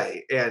me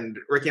away. And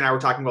Ricky and I were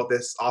talking about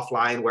this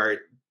offline, where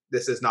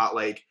this is not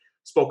like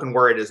spoken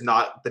word is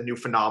not the new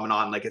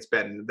phenomenon like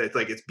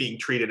it's being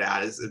treated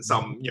as in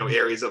some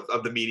areas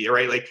of the media,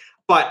 right? Like,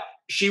 but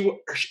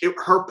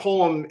her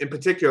poem in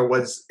particular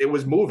was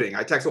moving.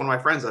 I texted one of my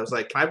friends. I was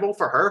like, "Can I vote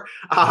for her?"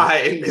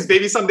 And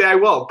maybe someday I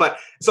will. But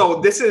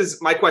so this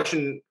is my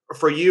question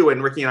for you,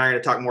 and Ricky and I are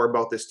going to talk more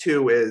about this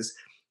too. Is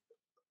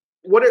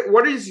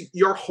what is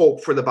your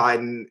hope for the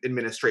Biden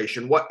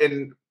administration?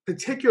 And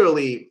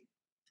particularly,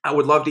 I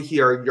would love to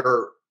hear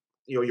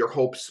your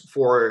hopes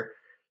for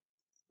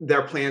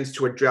their plans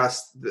to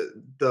address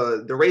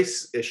the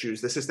race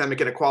issues, the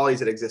systemic inequalities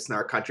that exist in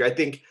our country. I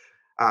think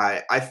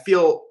I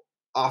feel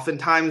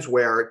oftentimes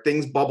where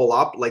things bubble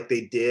up like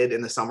they did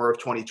in the summer of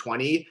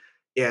 2020,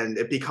 and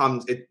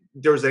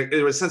there was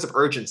a sense of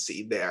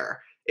urgency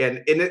there,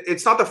 and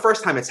it's not the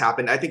first time it's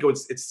happened. I think it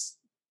was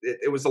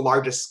the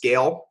largest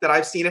scale that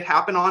I've seen it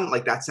happen on,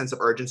 like that sense of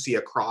urgency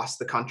across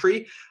the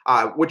country,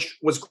 which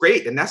was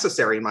great and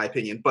necessary in my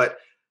opinion. But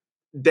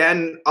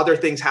then other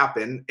things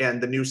happen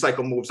and the news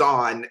cycle moves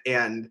on,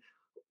 and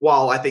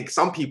while I think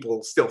some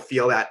people still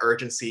feel that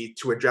urgency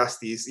to address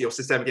these,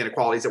 systemic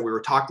inequalities that we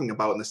were talking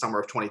about in the summer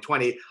of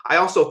 2020, I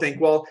also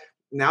think, well,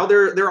 now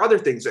there are other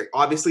things, like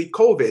obviously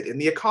COVID and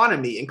the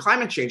economy and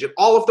climate change, and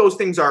all of those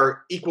things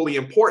are equally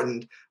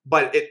important.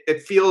 But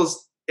it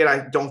feels, and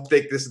I don't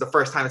think this is the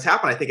first time it's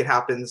happened. I think it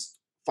happens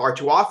far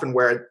too often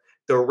where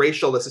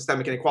the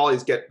systemic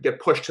inequalities get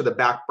pushed to the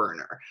back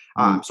burner.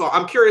 So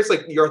I'm curious,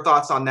 like your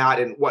thoughts on that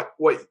and what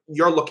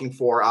you're looking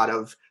for out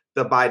of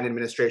the Biden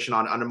administration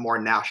on a more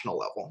national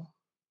level.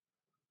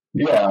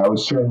 Yeah, I would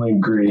certainly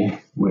agree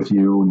with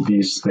you.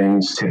 These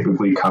things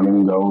typically come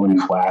and go in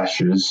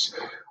flashes.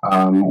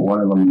 One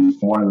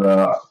of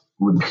the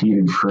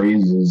repeated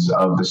phrases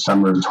of the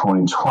summer of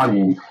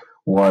 2020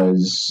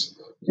 was,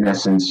 in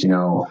essence,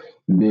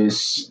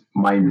 this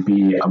might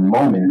be a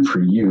moment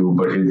for you,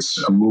 but it's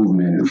a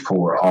movement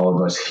for all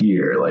of us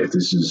here. Like,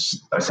 this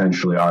is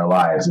essentially our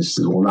lives. This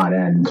will not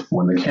end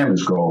when the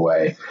cameras go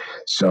away.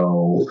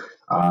 So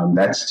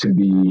that's to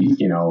be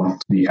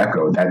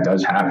echoed. That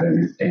does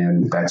happen.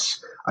 And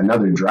that's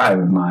another drive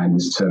of mine,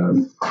 is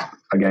to,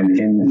 again,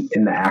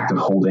 in the act of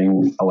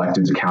holding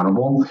electeds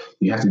accountable,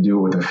 you have to do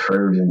it with a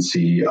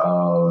fervency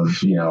of,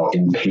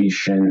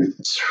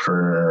 impatience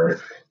for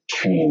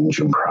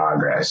change and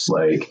progress.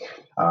 Like,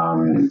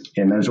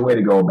 And there's a way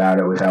to go about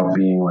it without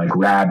being like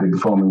rabid,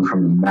 foaming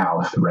from the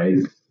mouth, right?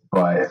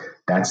 But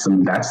that's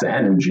the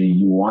energy.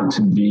 You want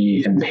to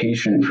be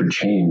impatient for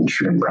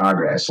change and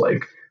progress,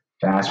 like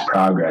fast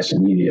progress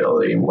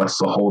immediately. What's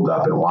the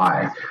holdup and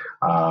why?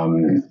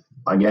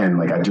 Again,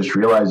 like I just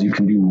realized you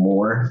can do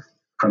more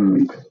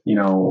from,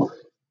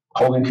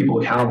 holding people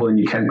accountable than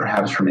you can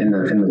perhaps from in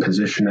the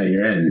position that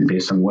you're in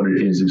based on what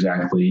it is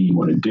exactly you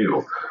want to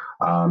do.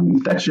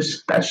 That's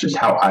just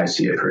how I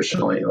see it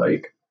personally.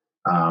 Like,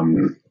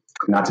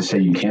 not to say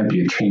you can't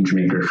be a change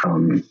maker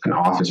from an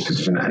office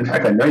position. In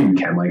fact, I know you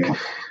can. Like,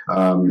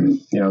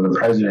 the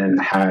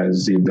president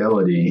has the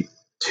ability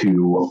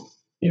to,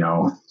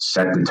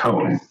 set the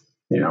tone.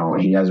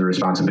 He has a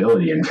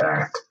responsibility, in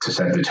fact, to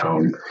set the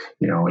tone.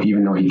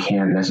 Even though he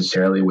can't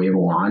necessarily wave a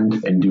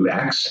wand and do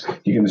X,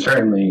 he can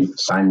certainly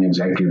sign an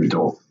executive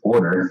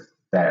order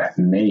that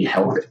may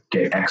help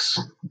get X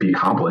be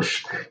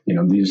accomplished.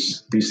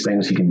 These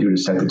things he can do to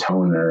set the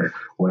tone are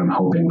what I'm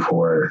hoping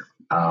for,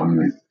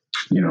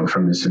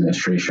 from this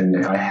administration.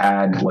 If I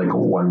had like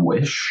one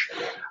wish,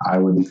 I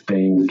would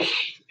think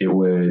it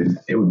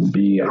would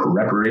be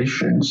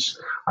reparations.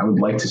 I would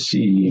like to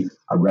see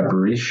a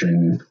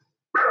reparation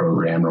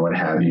program or what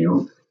have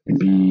you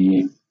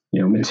be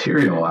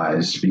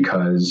materialized,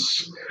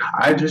 because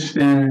I've just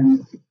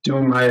been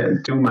doing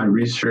my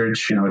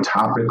research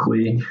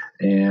topically,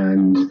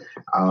 and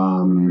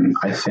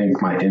I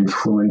think my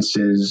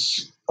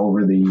influences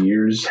over the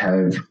years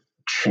have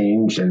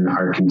changed and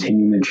are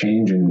continuing to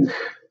change. And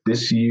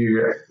this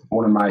year,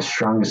 one of my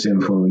strongest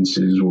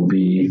influences will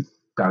be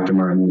Dr.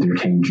 Martin Luther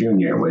King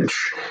Jr.,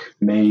 which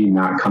may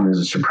not come as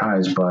a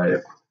surprise,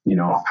 but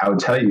I would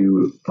tell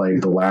you, like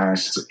the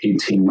last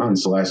 18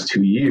 months, the last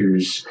 2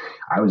 years,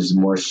 I was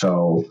more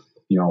so,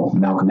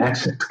 Malcolm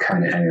X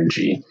kind of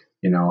energy,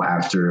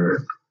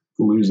 after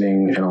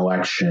losing an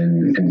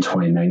election in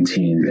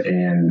 2019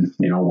 and,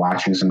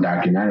 watching some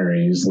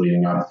documentaries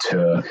leading up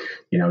to,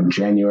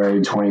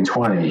 January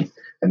 2020.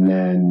 And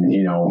then,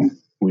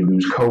 we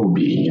lose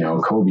Kobe,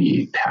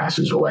 Kobe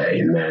passes away,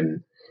 and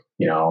then,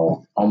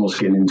 almost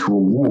getting into a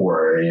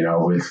war,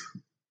 with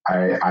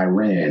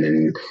Iran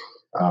and,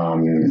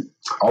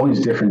 all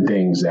these different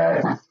things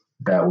that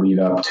lead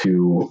up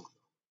to,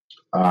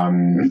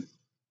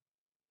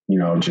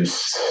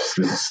 just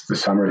the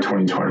summer of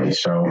 2020.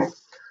 So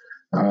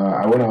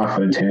I went off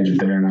on a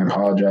tangent there, and I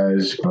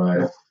apologize,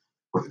 but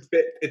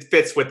it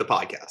fits with the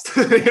podcast.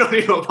 You don't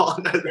need to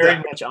apologize. Very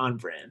much on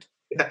brand.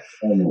 Yeah.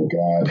 Oh my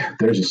God,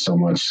 there's just so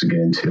much to get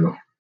into.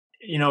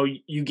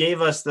 You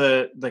gave us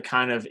the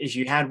kind of, if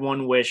you had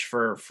one wish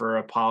for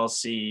a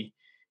policy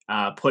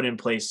put in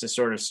place to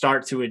sort of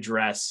start to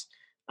address,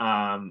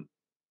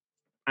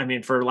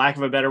 for lack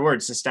of a better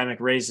word, systemic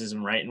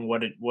racism, right? And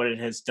what it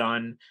has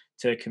done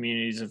to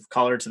communities of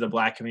color, to the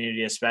Black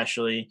community,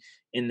 especially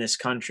in this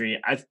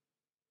country.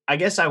 I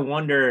guess I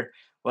wonder,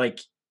 like,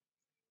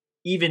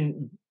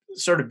 even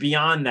sort of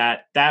beyond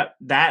that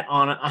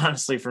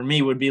honestly for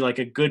me would be like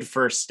a good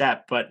first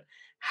step. But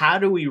how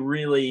do we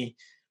really,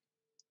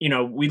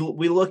 we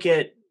look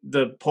at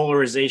the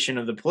polarization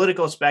of the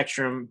political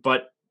spectrum,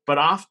 but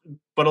a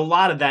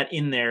lot of that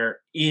in there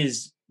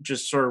is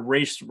just sort of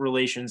race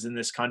relations in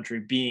this country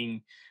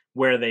being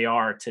where they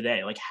are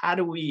today. Like, how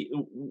do we,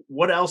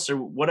 what else are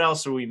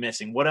we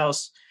missing? What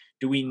else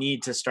do we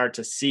need to start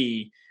to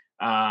see?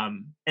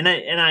 Leave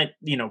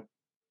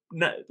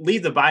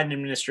the Biden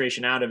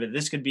administration out of it.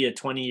 This could be a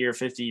 20-year,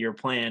 50-year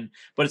plan,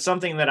 but it's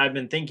something that I've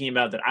been thinking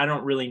about that I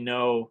don't really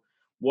know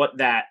what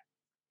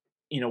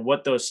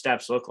those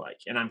steps look like.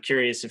 And I'm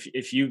curious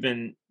if you've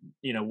been,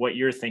 what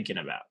you're thinking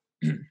about.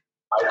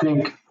 I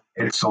think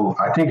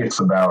it's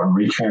about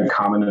reaching a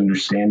common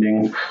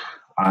understanding.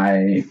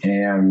 I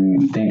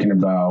am thinking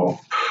about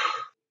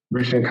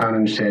reaching a common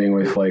understanding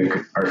with like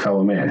our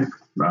fellow man.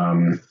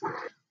 I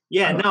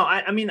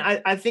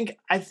think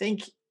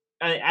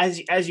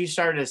as you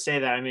started to say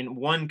that,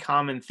 one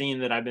common theme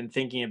that I've been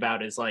thinking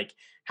about is like,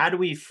 how do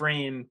we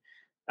frame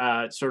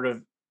sort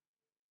of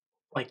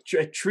like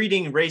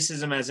treating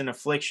racism as an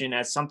affliction,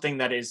 as something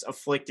that is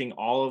afflicting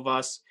all of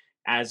us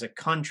as a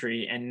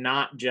country, and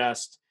not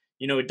just,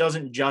 it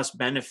doesn't just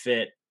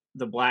benefit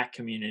the Black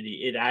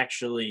community. It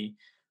actually,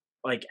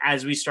 like,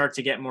 as we start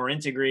to get more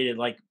integrated,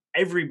 like,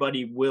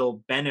 everybody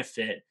will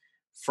benefit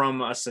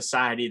from a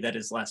society that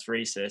is less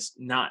racist,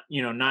 not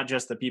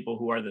just the people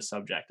who are the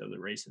subject of the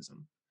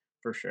racism,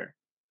 for sure.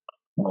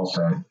 Well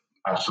said.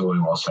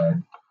 Absolutely well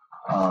said.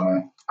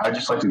 I'd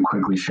just like to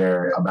quickly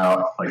share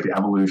about like the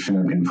evolution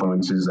of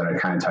influences that I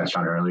kind of touched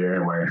on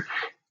earlier, where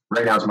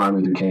right now it's Martin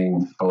Luther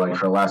King, but like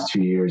for the last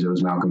 2 years, it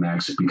was Malcolm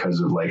X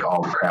because of like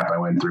all the crap I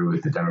went through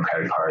with the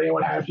Democratic Party and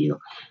what have you.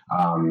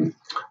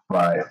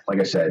 But like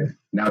I said,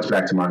 now it's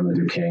back to Martin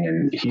Luther King,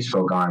 and he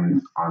spoke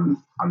on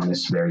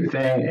this very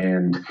thing,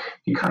 and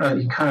he kind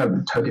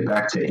of took it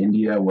back to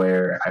India,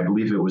 where I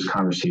believe it was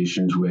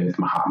conversations with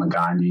Mahatma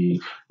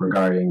Gandhi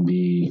regarding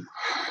the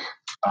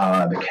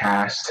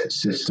caste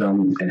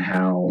system and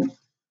how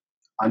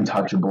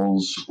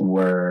untouchables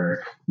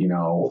were,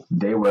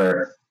 they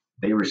were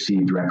they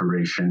received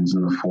reparations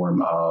in the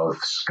form of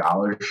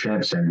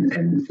scholarships and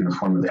in the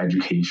form of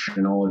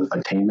educational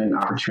attainment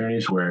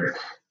opportunities, where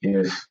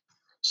if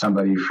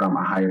somebody from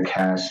a higher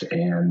caste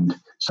and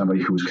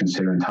somebody who was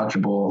considered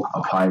untouchable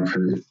applied for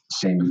the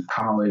same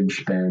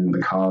college, then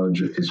the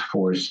college is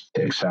forced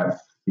to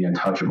accept the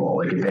untouchable.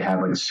 Like if they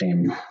have like the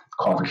same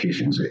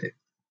qualifications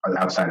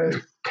outside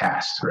of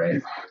caste,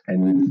 right?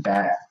 And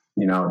that,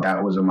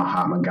 that was a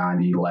Mahatma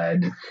Gandhi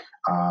led,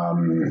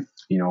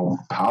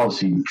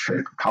 policy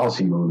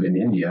move in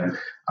India.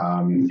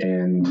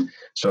 And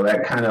so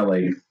that kind of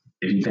like,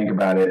 if you think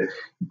about it,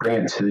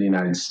 bring it to the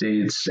United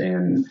States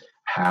and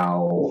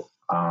how,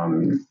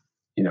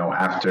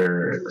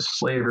 after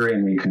slavery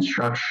and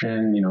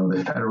Reconstruction,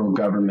 the federal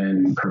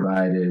government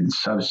provided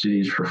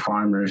subsidies for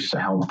farmers to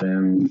help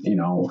them,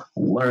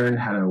 learn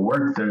how to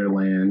work their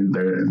land,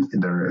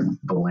 the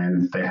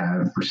land they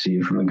have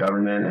received from the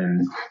government,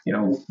 and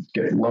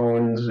get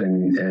loans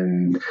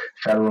and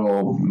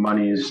federal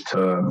monies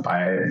to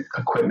buy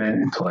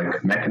equipment to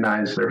like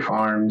mechanize their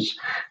farms,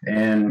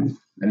 and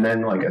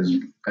then like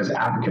as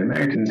African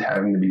Americans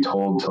having to be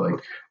told to like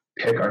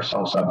pick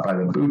ourselves up by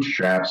the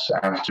bootstraps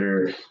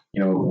after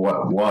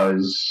what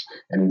was,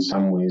 and in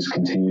some ways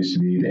continues to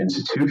be, the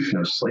institution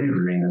of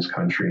slavery in this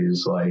country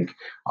is like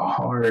a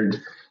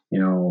hard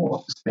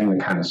thing to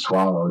kind of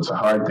swallow. It's a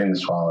hard thing to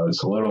swallow.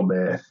 It's a little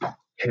bit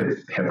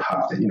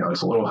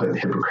it's a little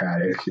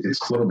hypocritic.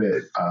 It's a little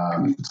bit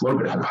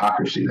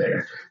hypocrisy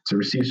there to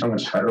receive so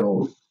much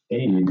federal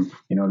aid,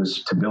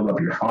 to build up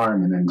your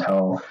farm and then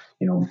tell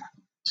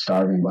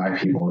starving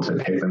Black people to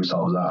pick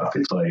themselves up.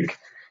 It's like,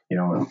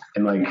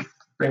 and like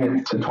bring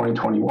it to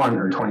 2021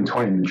 or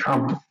 2020,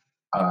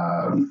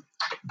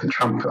 the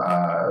Trump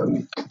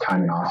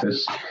time in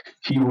office,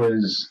 he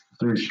was,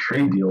 through his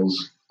trade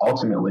deals,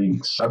 ultimately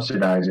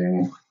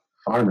subsidizing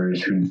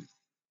farmers who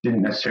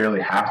didn't necessarily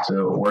have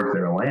to work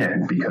their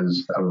land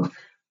because of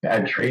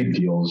bad trade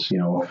deals.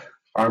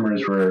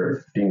 Farmers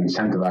were being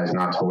incentivized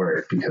not to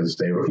work because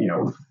they were,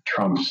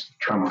 Trump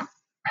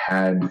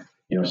had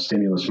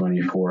stimulus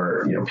money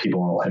for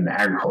people in the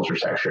agriculture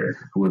sector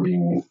who were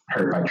being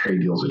hurt by trade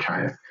deals with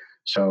China.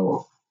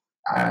 So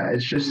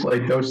it's just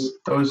like those.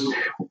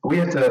 We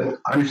have to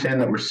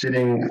understand that we're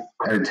sitting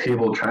at a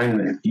table trying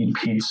to eat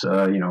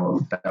pizza,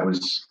 that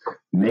was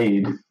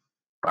made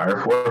by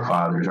our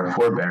forefathers, our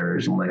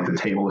forebears, and like the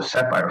table was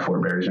set by our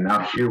forebears, and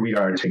now here we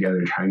are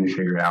together trying to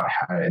figure out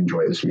how to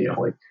enjoy this meal.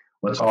 Like,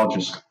 let's all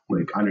just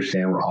like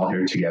understand we're all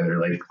here together.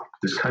 Like,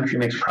 this country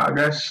makes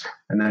progress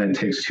and then it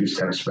takes 2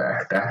 steps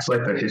back. That's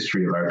like the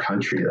history of our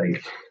country.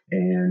 Like,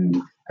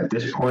 and at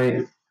this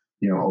point,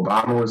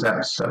 Obama was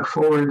that step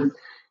forward.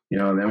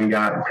 Then we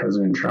got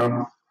President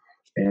Trump,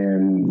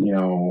 and we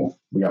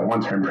got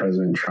one-term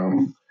President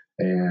Trump,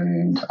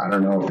 and I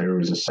don't know if there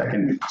was a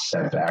second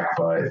step back,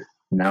 but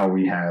now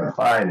we have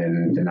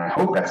Biden, and I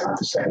hope that's not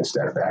the second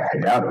step back. I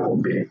doubt it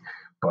will be,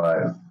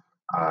 but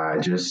I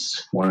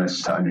just want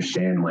us to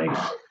understand, like,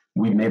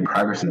 we've made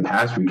progress in the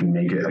past, we can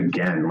make it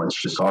again.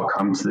 Let's just all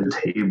come to the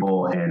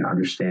table and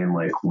understand,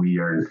 like, we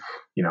are,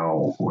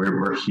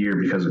 we're here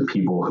because of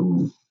people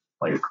who,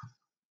 like,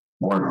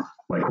 weren't,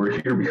 like, we're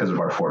here because of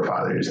our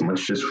forefathers, and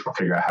let's just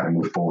figure out how to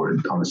move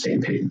forward on the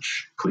same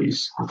page,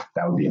 please.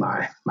 That would be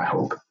my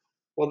hope.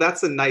 Well,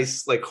 that's a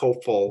nice, like,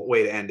 hopeful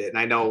way to end it. And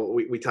I know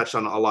we touched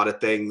on a lot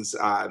of things.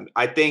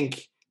 I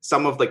think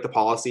some of like the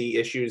policy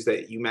issues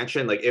that you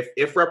mentioned, like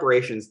if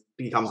reparations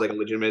becomes like a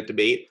legitimate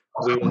debate,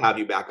 we will have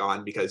you back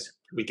on because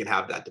we can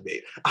have that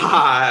debate. But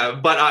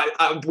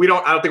I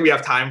don't think we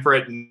have time for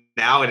it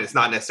now, and it's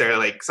not necessarily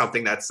like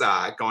something that's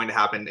going to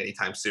happen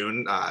anytime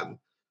soon,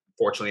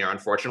 fortunately or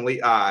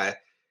unfortunately.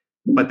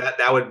 But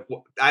that would,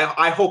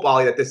 I hope,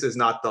 Ollie, that this is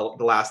not the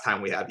last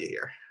time we have you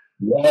here.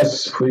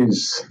 Yes,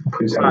 please.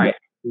 All right.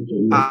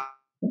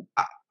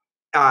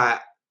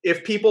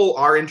 If people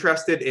are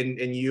interested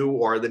in you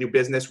or the new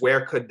business,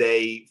 where could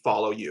they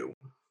follow you?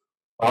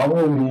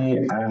 Follow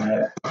me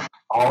at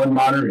All in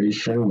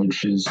Moderation,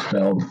 which is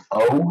spelled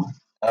OLLIN,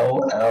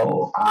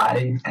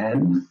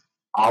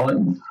 All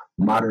in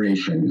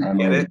Moderation.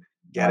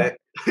 Get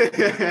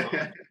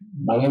it?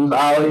 My name is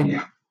Ollie.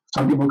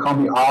 Some people call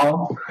me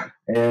All,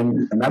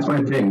 and that's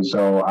my thing.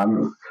 So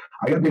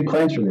I got big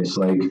plans for this.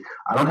 Like,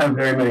 I don't have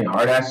very many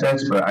hard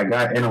assets, but I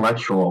got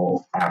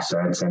intellectual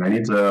assets, and I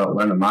need to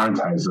learn to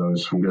monetize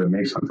those. I'm going to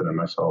make something of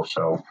myself.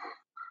 So,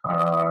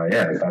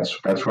 yeah,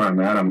 that's where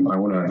I'm at. I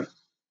want to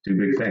do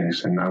big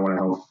things, and I want to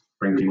help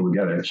bring people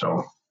together.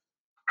 So,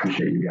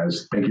 appreciate you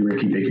guys. Thank you,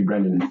 Ricky. Thank you,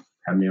 Brendan.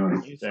 Have me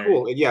on.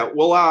 Cool. Yeah,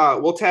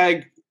 we'll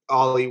tag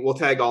Ollie. We'll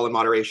tag All in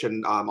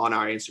Moderation on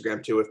our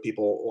Instagram too, if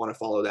people want to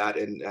follow that.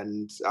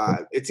 And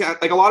it's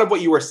like a lot of what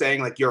you were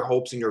saying, like your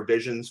hopes and your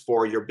visions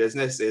for your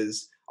business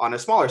is on a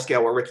smaller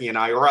scale, where Ricky and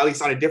I, or at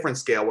least on a different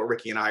scale, what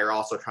Ricky and I are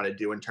also trying to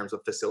do in terms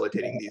of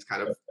facilitating these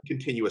kind of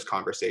continuous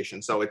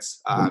conversations. So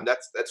it's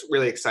that's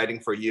really exciting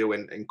for you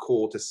and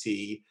cool to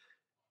see.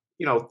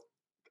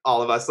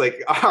 All of us,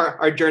 like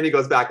our journey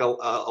goes back a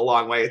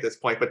long way at this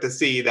point, but to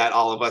see that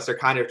all of us are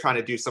kind of trying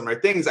to do similar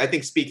things, I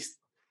think speaks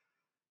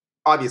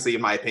obviously,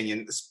 in my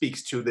opinion,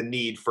 speaks to the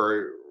need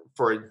for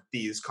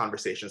these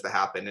conversations to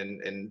happen,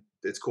 and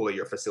it's cool that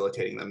you're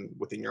facilitating them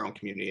within your own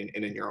community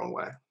and in your own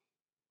way.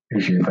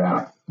 Appreciate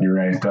that. You're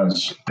right. It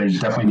does. There's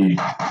definitely need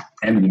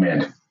and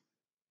demand.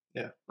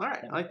 Yeah. All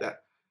right. I like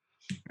that.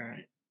 All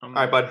right. All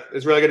right, bud.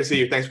 It's really good to see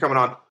you. Thanks for coming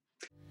on.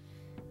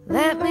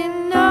 Let me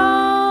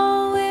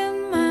know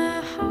in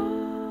my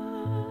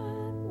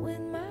heart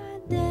when my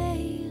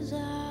days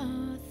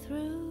are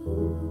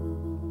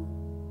through.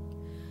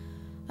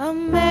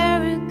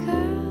 America,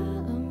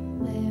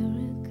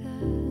 America,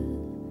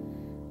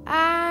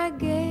 I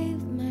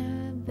gave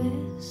my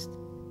best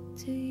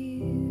to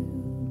you.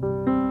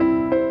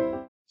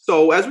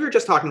 So, as we were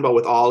just talking about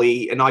with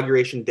Ollie,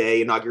 Inauguration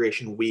Day,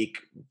 Inauguration Week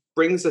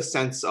brings a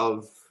sense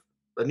of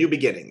a new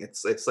beginning.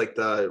 It's like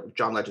the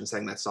John Legend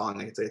sang that song.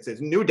 It's a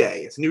new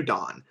day. It's a new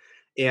dawn.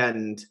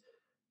 And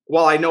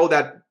while I know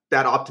that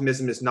that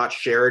optimism is not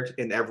shared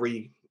in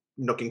every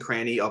nook and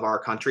cranny of our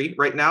country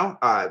right now,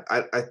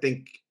 I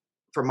think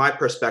from my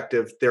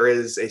perspective, there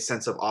is a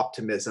sense of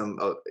optimism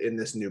in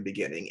this new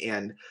beginning.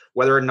 And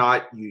whether or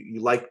not you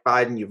like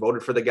Biden, you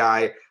voted for the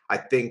guy, I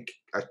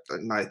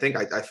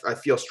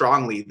feel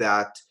strongly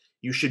that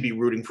you should be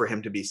rooting for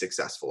him to be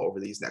successful over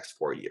these next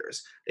 4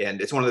 years.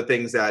 And it's one of the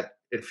things that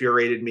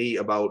infuriated me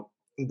about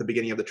the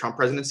beginning of the Trump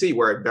presidency,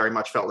 where it very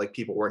much felt like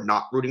people were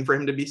not rooting for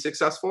him to be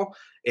successful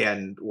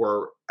and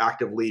were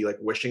actively like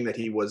wishing that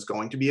he was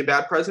going to be a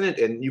bad president.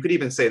 And you could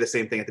even say the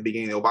same thing at the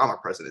beginning of the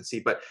Obama presidency,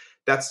 but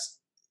that's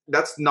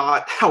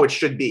not how it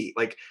should be.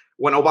 Like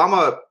when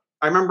I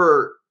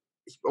remember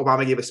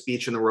Obama gave a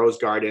speech in the Rose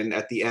Garden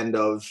at the end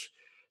of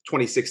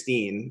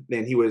 2016,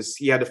 and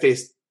he had to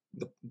face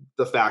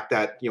the fact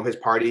that, you know, his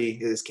party,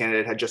 his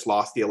candidate had just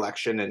lost the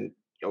election, and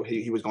you know,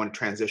 he was going to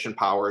transition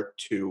power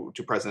to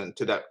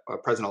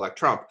President-elect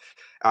Trump.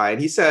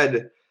 And he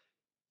said,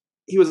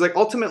 he was like,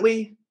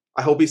 ultimately,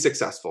 I hope he's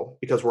successful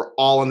because we're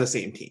all on the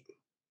same team.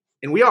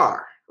 And we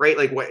are, right?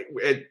 Like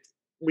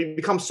we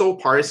become so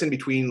partisan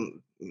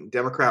between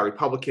Democrat,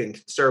 Republican,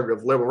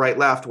 conservative, liberal, right,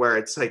 left, where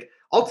it's like,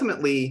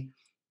 ultimately,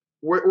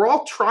 we're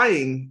all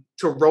trying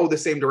to row the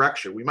same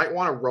direction. We might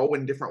want to row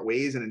in different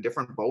ways and in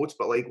different boats,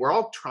 but like we're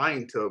all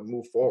trying to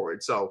move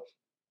forward. So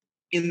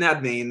in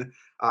that vein,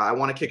 I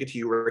want to kick it to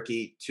you,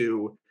 Ricky,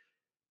 to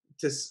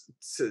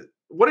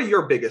what are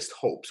your biggest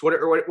hopes?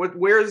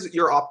 Where's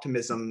your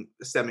optimism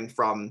stemming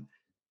from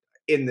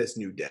in this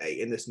new day,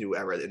 in this new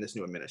era, in this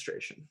new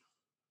administration?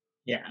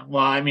 Yeah,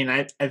 well, I mean,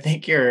 I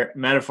think your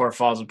metaphor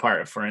falls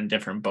apart if we're in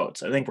different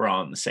boats. I think we're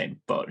all in the same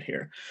boat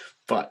here,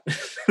 but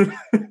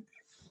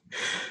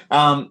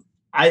I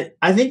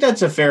think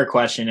that's a fair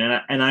question,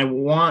 and I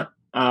want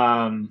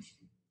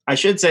I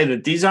should say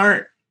that these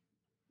aren't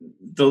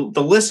the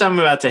list I'm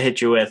about to hit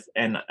you with,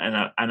 and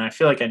I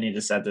feel like I need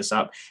to set this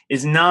up,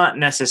 is not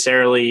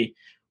necessarily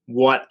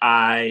what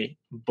I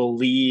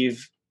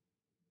believe,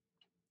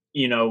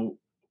 you know,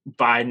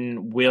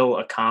 Biden will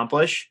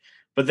accomplish,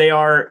 but they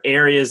are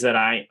areas that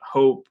I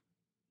hope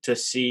to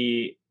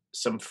see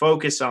some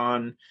focus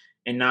on,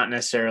 and not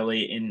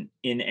necessarily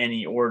in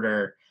any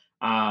order.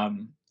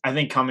 I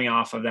think coming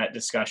off of that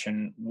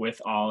discussion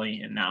with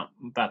Ollie, and now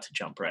I'm about to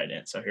jump right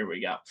in. So here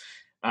we go.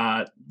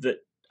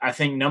 I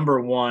think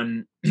number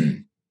one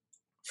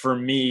for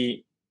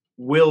me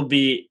will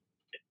be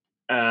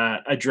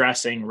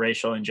addressing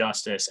racial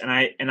injustice,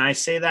 and I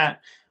say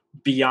that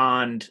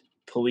beyond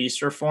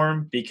police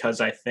reform, because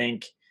I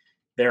think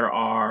there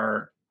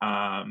are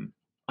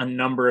a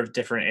number of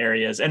different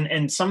areas,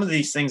 and some of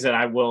these things that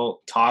I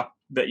will talk,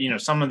 that, you know,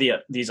 some of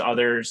these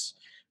others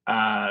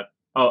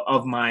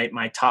of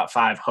my top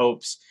 5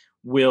 hopes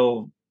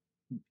will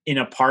in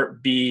a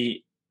part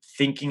be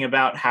thinking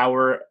about how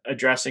we're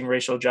addressing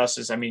racial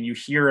justice. I mean, you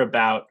hear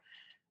about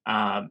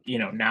you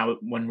know, now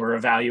when we're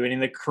evaluating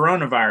the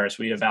coronavirus,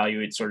 we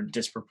evaluate sort of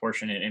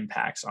disproportionate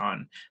impacts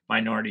on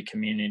minority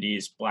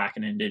communities, Black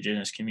and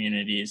Indigenous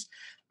communities,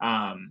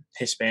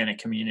 Hispanic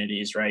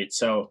communities, right?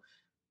 So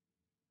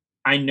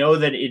I know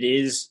that it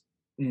is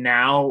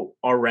now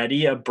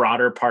already a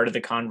broader part of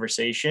the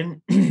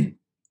conversation,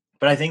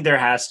 but I think there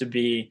has to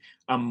be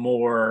a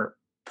more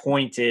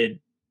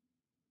pointed,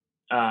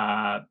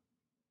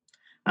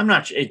 I'm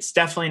not sure, it's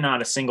definitely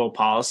not a single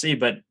policy,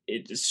 but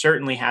it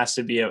certainly has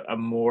to be a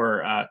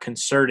more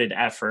concerted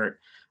effort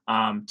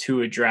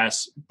to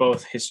address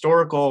both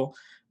historical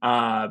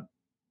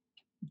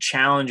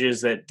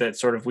challenges that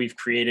sort of we've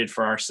created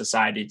for our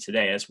society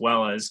today, as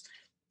well as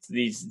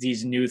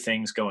these new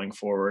things going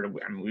forward.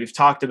 I mean, we've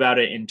talked about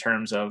it in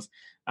terms of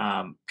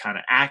kind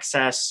of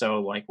access.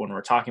 So like when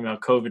we're talking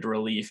about COVID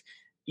relief,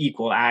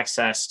 equal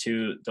access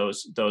to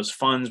those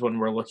funds when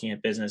we're looking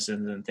at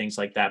businesses and things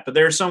like that. But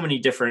there are so many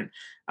different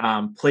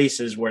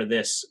places where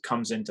this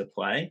comes into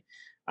play.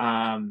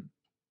 Beyond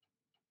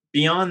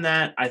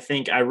that,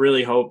 I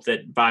really hope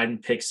that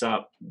Biden picks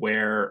up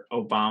where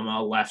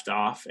Obama left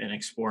off and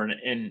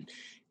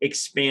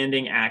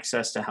expanding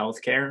access to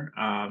healthcare.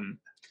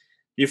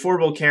 The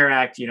Affordable Care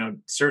Act, you know,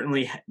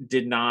 certainly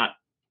did not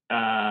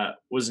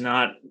was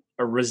not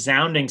a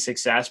resounding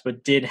success,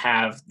 but did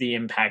have the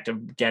impact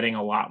of getting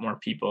a lot more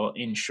people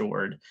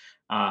insured.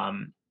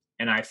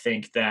 And I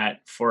think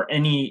that for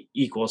any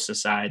equal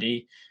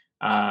society,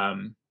 I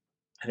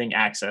think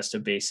access to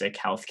basic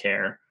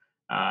healthcare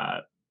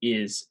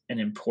is an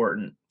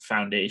important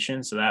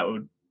foundation. So that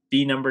would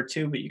be number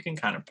two, but you can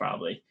kind of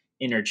probably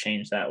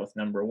interchange that with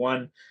number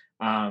one.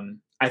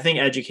 I think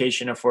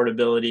education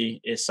affordability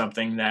is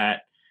something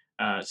that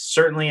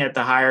certainly at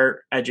the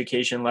higher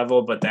education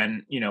level, but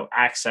then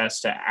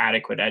access to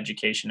adequate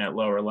education at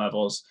lower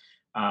levels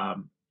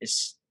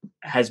is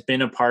has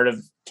been a part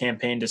of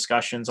campaign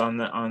discussions on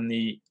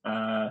the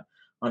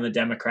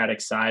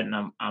Democratic side,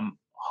 and I'm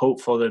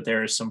hopeful that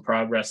there is some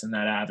progress in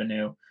that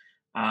avenue.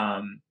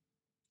 Um,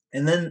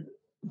 and then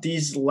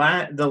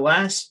the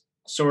last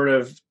sort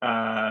of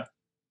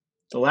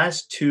the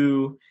last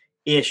two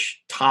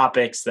ish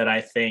topics that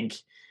I think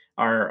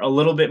are a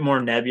little bit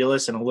more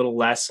nebulous and a little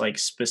less like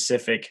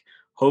specific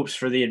hopes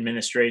for the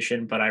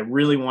administration, but I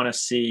really want to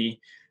see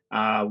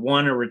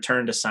one, a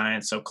return to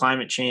science. So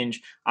climate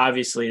change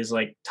obviously is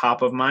like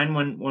top of mind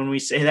when we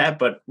say that,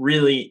 but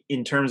really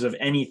in terms of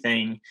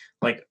anything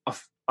like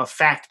a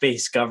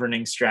fact-based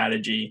governing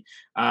strategy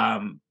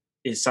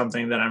is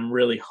something that I'm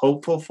really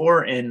hopeful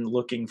for and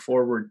looking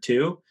forward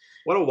to.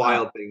 What a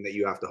wild thing that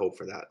you have to hope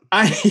for that.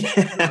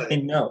 I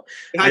know.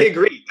 I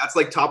agree. That's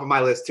like top of my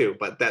list too.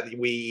 But that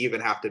we even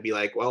have to be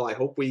like, well, I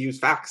hope we use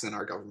facts in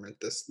our government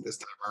this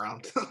time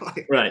around.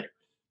 Right.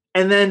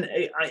 And then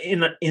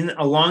in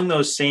along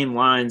those same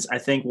lines, I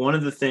think one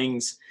of the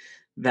things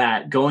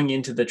that going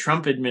into the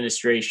Trump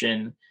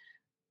administration,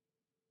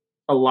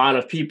 a lot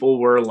of people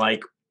were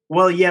like,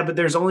 well, yeah, but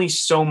there's only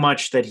so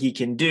much that he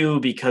can do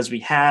because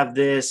we have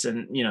this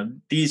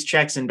and, these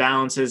checks and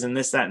balances and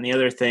this, that, and the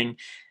other thing.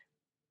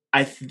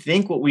 I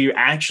think what we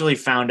actually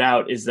found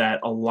out is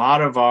that a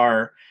lot of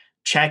our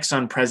checks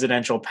on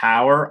presidential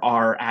power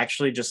are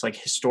actually just like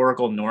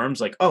historical norms.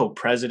 Like, oh,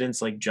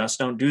 presidents like just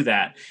don't do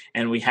that.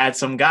 And we had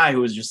some guy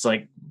who was just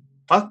like,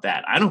 fuck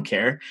that. I don't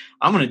care.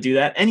 I'm going to do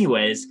that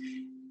anyways.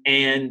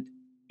 And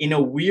in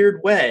a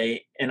weird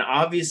way, and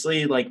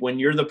obviously like when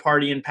you're the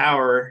party in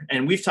power,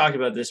 and we've talked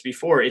about this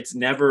before, it's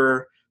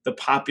never the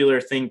popular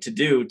thing to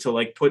do to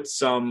like put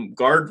some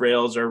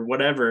guardrails or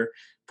whatever,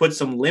 put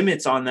some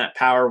limits on that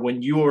power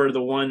when you are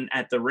the one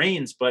at the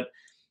reins. But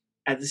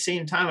at the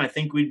same time, I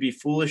think we'd be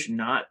foolish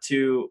not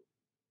to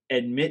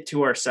admit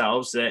to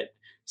ourselves that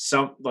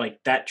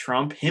that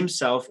Trump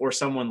himself or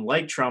someone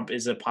like Trump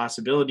is a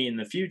possibility in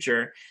the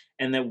future,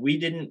 and that we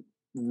didn't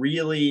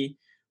really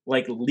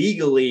like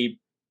legally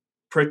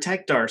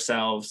protect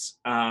ourselves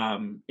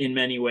in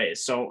many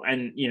ways. So,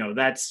 and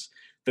that's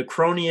the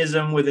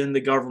cronyism within the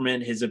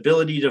government, his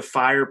ability to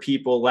fire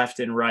people left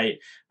and right.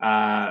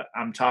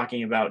 I'm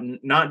talking about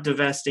not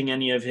divesting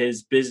any of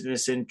his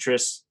business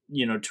interests,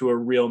 to a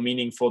real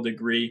meaningful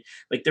degree.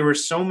 Like there were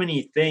so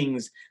many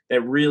things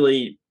that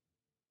really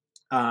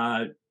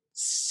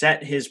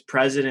set his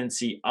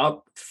presidency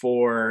up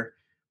for,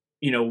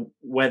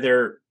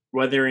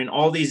 whether in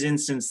all these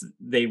instances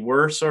they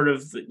were sort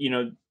of,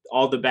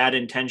 all the bad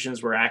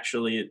intentions were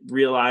actually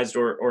realized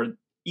or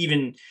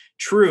even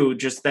true,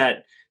 just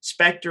that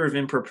specter of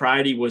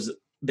impropriety was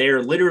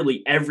there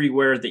literally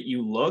everywhere that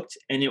you looked.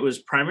 And it was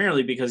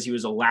primarily because he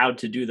was allowed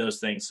to do those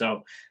things.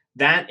 So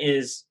that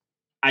is,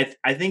 I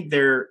think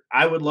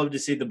I would love to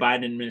see the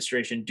Biden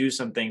administration do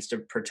some things to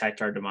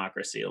protect our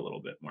democracy a little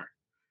bit more.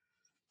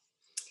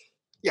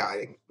 Yeah,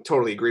 I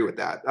totally agree with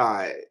that.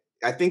 I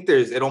think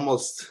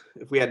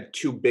if we had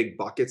two big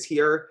buckets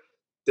here,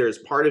 there's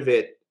part of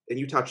it, and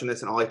you touched on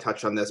this and Ollie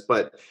touched on this,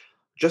 but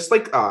just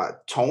like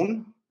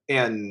tone.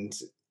 And,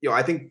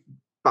 I think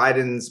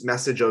Biden's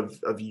message of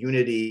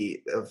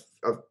unity, of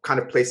kind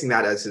of placing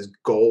that as his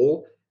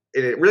goal,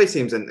 and it really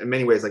seems in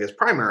many ways like his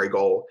primary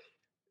goal.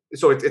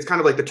 So it's kind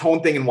of like the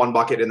tone thing in one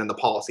bucket and then the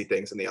policy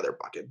things in the other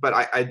bucket.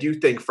 But I do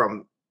think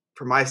from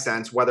my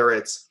sense, whether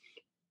it's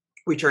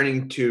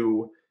returning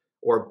to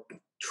or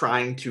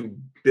trying to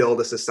build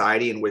a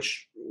society in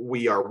which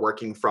we are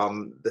working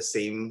from the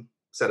same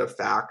set of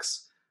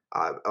facts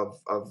of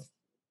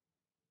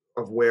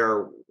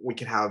where we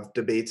can have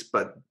debates,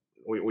 but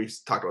we've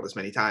talked about this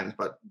many times,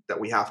 but that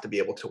we have to be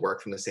able to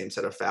work from the same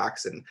set of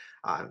facts. And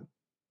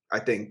I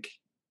think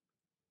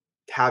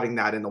having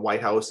that in the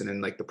White House and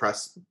in like the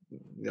press,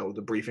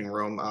 the briefing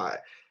room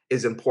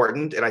is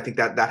important. And I think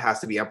that has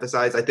to be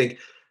emphasized. I think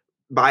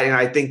Biden,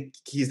 I think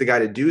he's the guy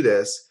to do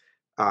this,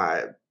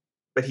 but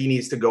he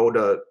needs to go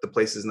to the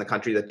places in the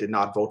country that did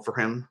not vote for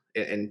him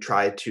and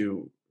try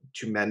to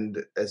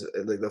mend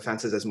the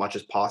fences as much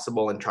as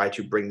possible and try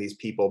to bring these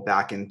people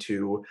back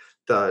into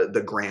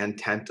the grand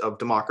tent of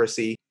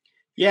democracy.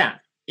 Yeah.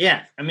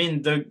 I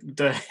mean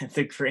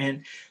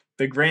the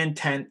grand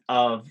tent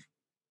of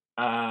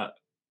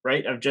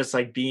right, of just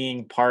like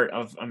being part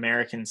of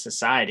American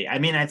society. I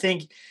mean, I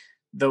think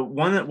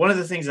one of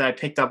the things that I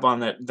picked up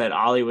on that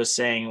Ollie was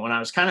saying when I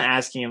was kind of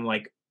asking him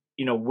like,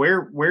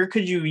 where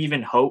could you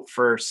even hope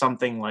for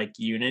something like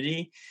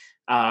unity?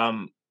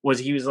 was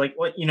he was like,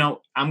 "What,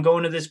 I'm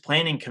going to this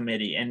planning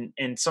committee,"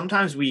 and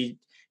sometimes we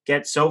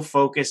get so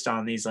focused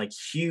on these like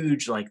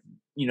huge like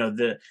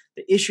the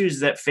issues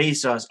that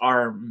face us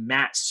are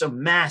so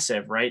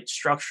massive, right?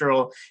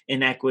 Structural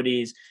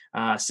inequities,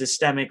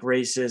 systemic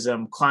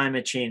racism,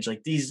 climate change,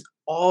 like these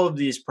all of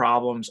these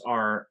problems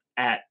are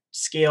at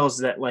scales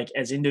that like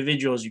as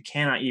individuals you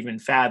cannot even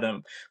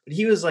fathom. But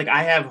he was like,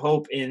 I have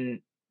hope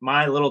in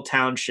my little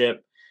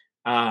township.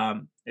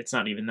 It's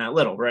not even that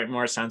little, right?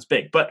 More sounds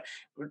big, but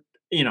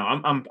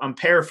I'm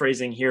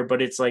paraphrasing here,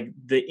 but it's like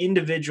the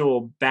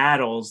individual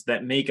battles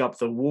that make up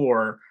the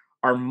war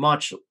are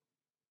much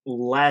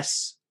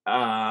less.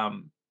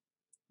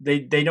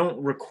 They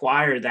don't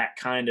require that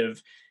kind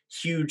of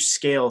huge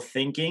scale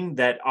thinking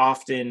that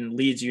often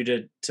leads you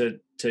to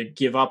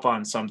give up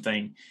on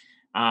something.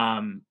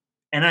 Um,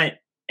 and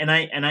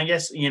I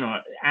guess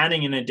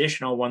adding an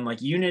additional one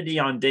like unity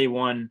on day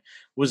one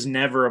was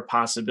never a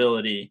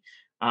possibility.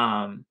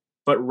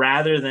 But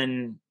rather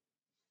than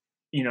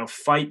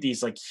fight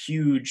these like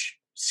huge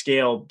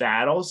scale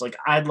battles, like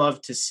I'd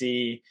love to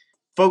see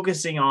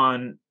focusing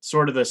on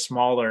sort of the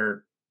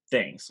smaller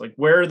things, like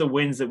where are the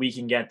wins that we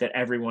can get that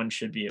everyone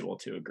should be able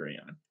to agree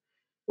on.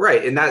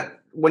 Right, and that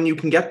when you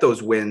can get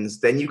those wins,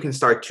 then you can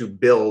start to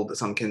build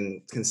some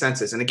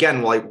consensus. And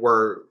again, like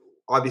we're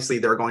obviously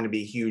there are going to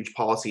be huge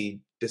policy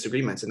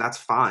disagreements, and that's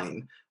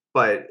fine.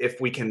 But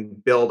if we can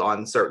build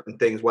on certain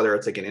things, whether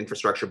it's like an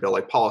infrastructure bill,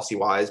 like policy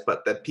wise,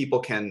 but that people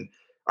can,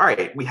 all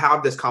right, we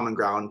have this common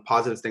ground,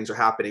 positive things are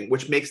happening,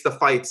 which makes the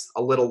fights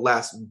a little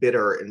less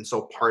bitter and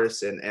so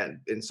partisan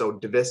and so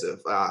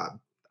divisive. I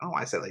don't know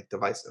why I say like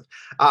divisive.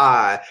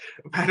 I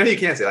know you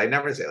can't say it. I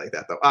never say it like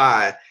that though.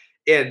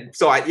 And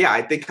so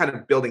I think kind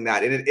of building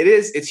that, and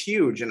it's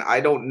huge, and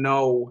I don't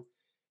know,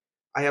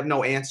 I have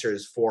no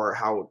answers for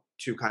how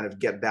to kind of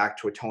get back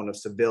to a tone of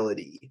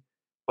civility,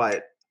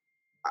 but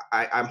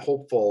I'm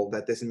hopeful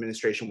that this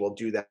administration will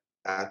do that,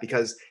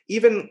 because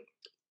even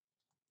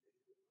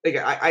like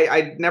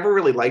I never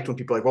really liked when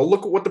people are like, well,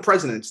 look at what the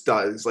president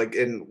does, like,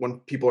 and when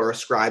people are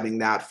ascribing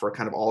that for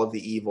kind of all of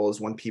the evils,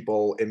 when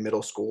people in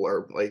middle school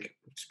are like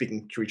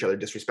speaking to each other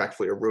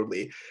disrespectfully or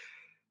rudely.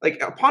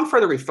 Like upon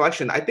further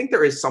reflection, I think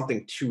there is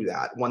something to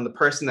that. When the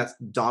person that's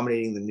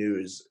dominating the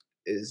news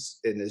is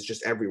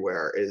just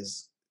everywhere,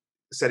 is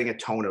setting a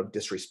tone of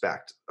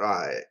disrespect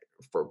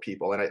for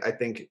people, and I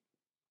think,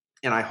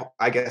 and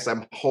I guess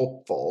I'm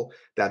hopeful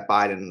that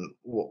Biden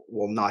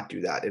will not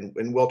do that,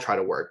 and will try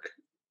to work,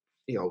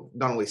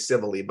 not only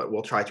civilly, but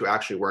we'll try to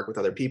actually work with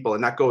other people.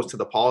 And that goes to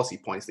the policy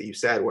points that you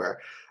said, where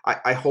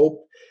I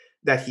hope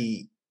that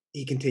he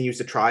continues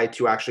to try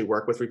to actually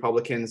work with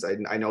Republicans.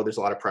 I know there's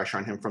a lot of pressure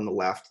on him from the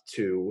left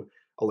to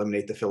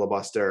eliminate the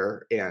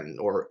filibuster and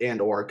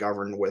or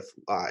govern with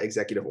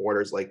executive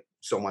orders, like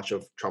so much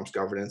of Trump's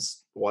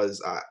governance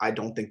was. I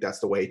don't think that's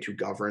the way to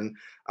govern,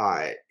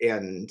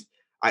 and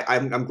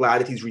I'm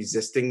glad that he's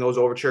resisting those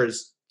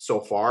overtures so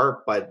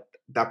far, but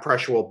that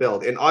pressure will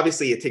build. And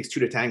obviously it takes two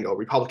to tango.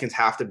 Republicans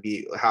have to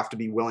be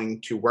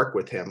willing to work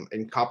with him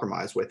and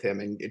compromise with him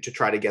and to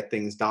try to get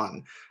things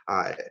done.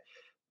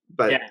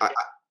 But Yeah.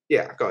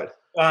 yeah, go ahead.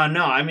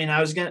 No, I mean,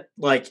 I was gonna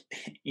like,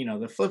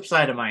 the flip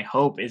side of my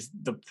hope is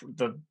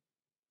the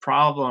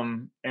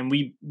problem, and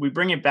we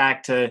bring it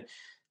back to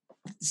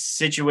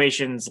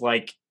situations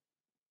like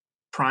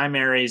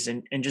primaries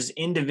and just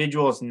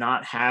individuals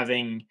not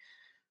having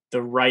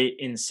the right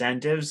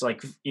incentives.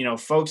 Like,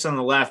 folks on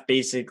the left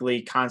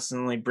basically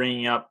constantly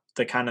bringing up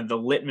the kind of the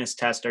litmus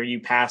test: are you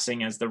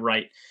passing as the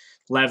right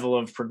level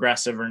of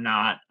progressive or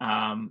not?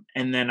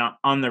 And then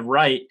on the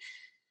right,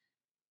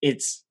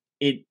 it's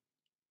it.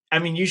 I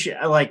mean, you should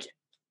like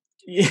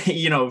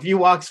if you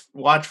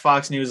watch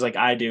Fox News like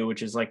I do,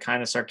 which is like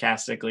kind of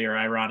sarcastically or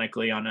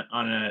ironically on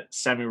a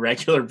semi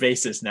regular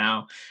basis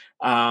now,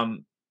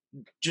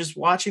 just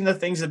watching the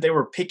things that they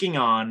were picking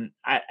on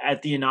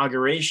at the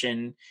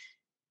inauguration,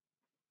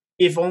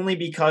 if only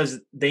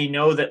because they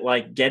know that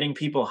like getting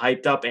people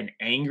hyped up and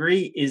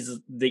angry is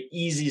the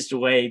easiest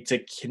way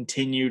to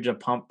continue to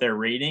pump their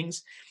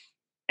ratings.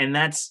 And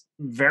that's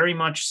very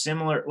much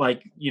similar,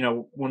 like,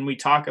 when we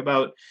talk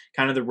about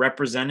kind of the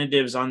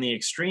representatives on the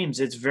extremes,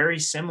 it's very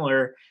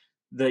similar.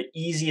 The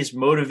easiest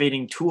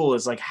motivating tool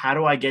is like, how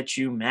do I get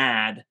you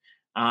mad?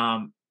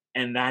 And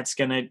that's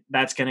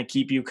gonna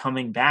keep you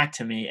coming back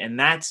to me. And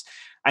that's,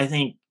 I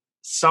think,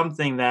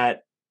 something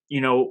that,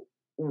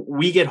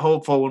 we get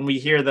hopeful when we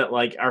hear that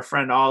like our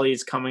friend Ollie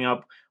is coming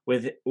up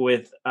with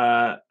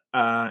an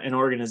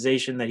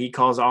organization that he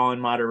calls All in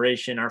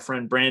Moderation. Our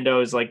friend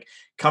Brando is like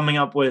coming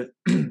up with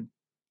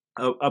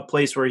a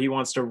place where he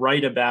wants to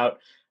write about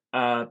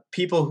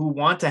people who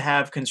want to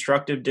have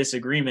constructive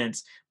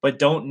disagreements, but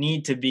don't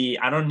need to be.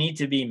 I don't need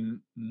to be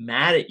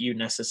mad at you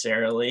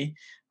necessarily.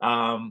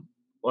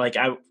 Like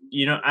I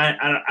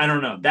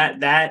don't know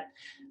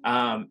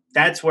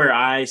that's where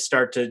I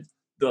start to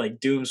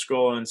like doom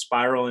scroll and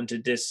spiral into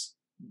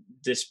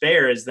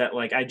despair. Is that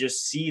like I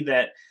just see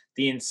that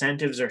the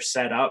incentives are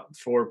set up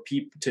for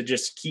people to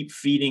just keep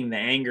feeding the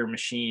anger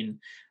machine,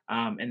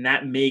 and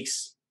that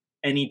makes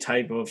any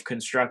type of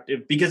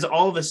constructive, because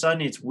all of a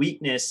sudden it's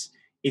weakness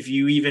if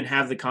you even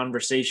have the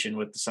conversation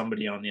with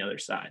somebody on the other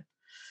side.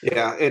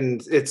 Yeah,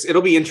 and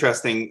it'll be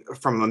interesting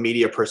from a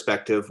media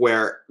perspective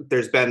where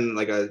there's been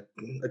like a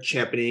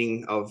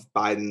championing of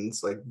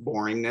Biden's like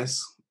boringness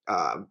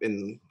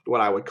in what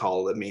I would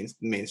call the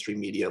mainstream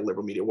media,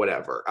 liberal media,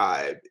 whatever.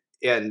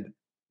 And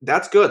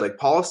that's good. Like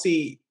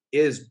policy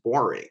is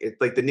boring.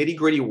 It's like the nitty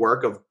gritty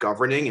work of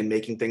governing and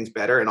making things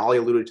better. And Ollie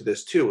alluded to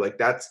this too. Like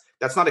that's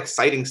not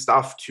exciting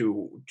stuff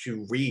to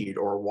read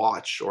or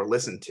watch or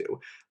listen to,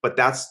 but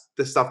that's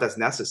the stuff that's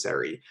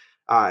necessary.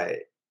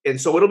 And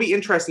so it'll be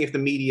interesting if the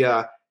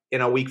media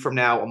in a week from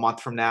now, a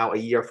month from now, a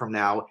year from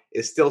now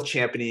is still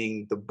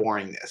championing the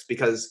boringness,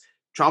 because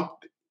Trump,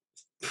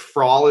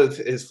 for all of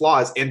his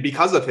flaws and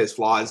because of his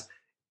flaws,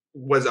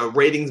 was a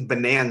ratings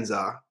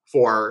bonanza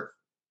for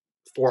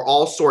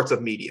all sorts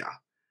of media.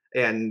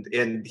 And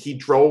he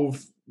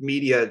drove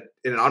media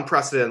in an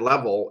unprecedented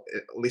level,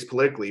 at least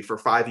politically, for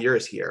 5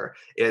 years here.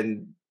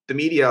 And the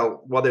media,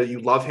 whether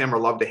you love him or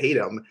love to hate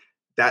him,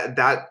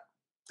 that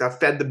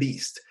fed the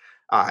beast.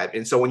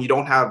 And so when you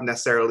don't have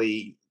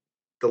necessarily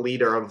the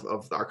leader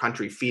of our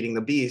country feeding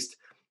the beast,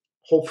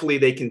 hopefully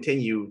they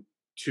continue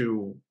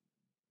to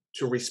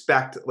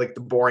respect like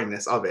the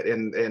boringness of it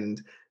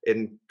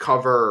and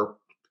cover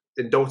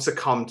and don't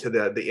succumb to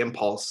the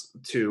impulse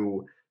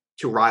to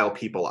rile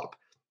people up.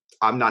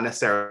 I'm not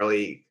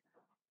necessarily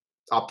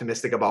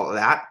optimistic about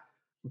that,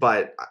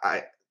 but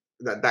I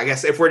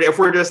guess if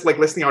we're just like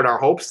listing out our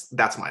hopes,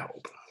 that's my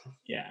hope.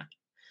 Yeah.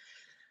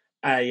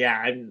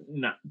 I'm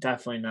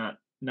definitely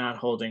not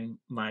holding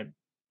my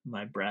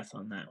breath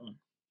on that one.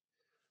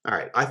 All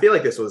right. I feel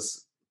like this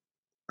was,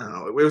 I don't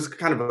know, it was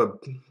kind of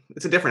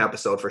it's a different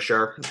episode for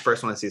sure. It's the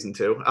first one of season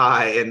 2.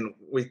 And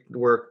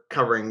we're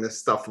covering this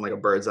stuff from like a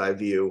bird's eye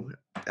view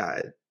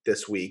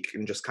this week,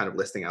 and just kind of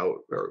listing out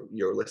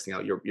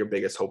your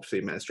biggest hopes for the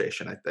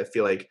administration. I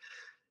feel like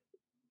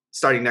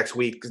starting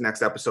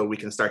next episode, we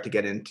can start to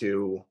get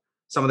into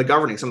some of the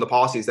governing, some of the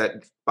policies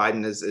that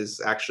Biden is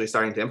actually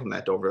starting to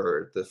implement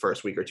over the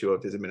first week or two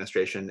of his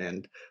administration.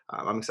 And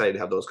I'm excited to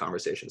have those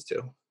conversations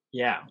too.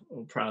 Yeah,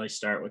 we'll probably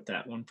start with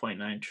that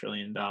 $1.9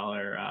 trillion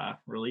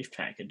relief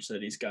package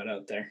that he's got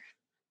out there.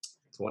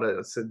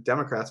 It's the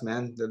Democrats,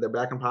 man. They're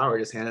back in power,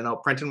 just handing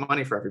out, printing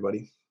money for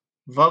everybody.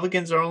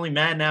 Republicans are only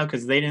mad now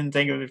because they didn't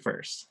think of it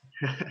first.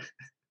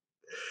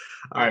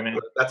 All right, man.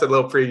 That's a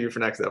little preview for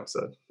next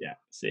episode. Yeah,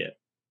 see it.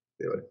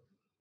 See you later.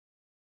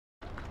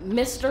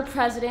 Mr.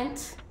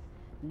 President,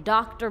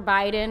 Dr.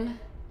 Biden,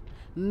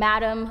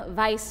 Madam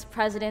Vice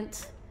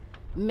President,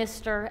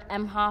 Mr.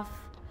 Emhoff,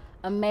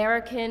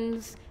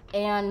 Americans,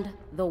 and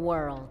the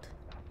world.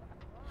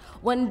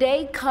 When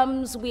day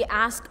comes, we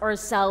ask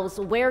ourselves,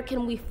 where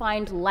can we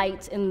find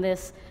light in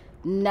this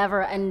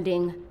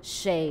never-ending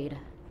shade?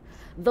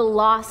 The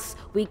loss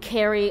we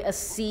carry, a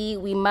sea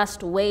we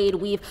must wade.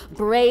 We've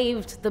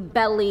braved the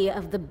belly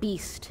of the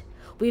beast.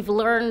 We've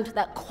learned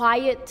that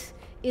quiet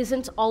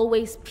isn't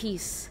always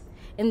peace,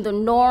 and the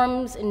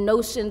norms and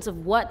notions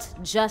of what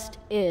just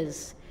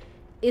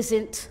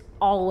isn't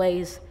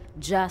always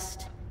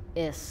just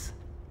is.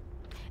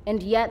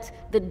 And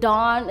yet the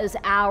dawn is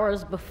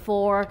ours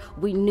before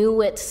we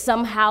knew it.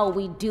 Somehow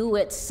we do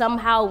it.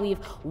 Somehow we've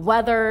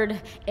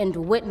weathered and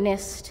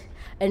witnessed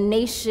a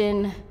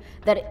nation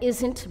that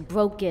isn't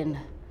broken,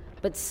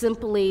 but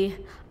simply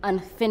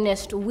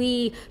unfinished.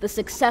 We, the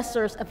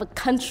successors of a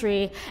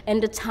country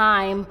and a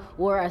time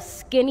where a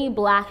skinny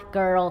black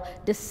girl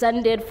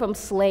descended from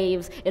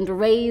slaves and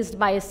raised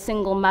by a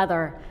single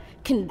mother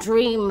can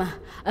dream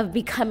of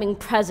becoming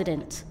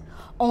president,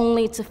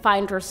 only to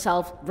find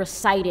herself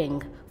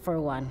reciting for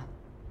one.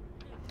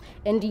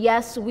 And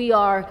yes, we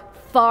are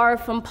far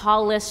from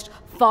polished,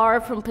 far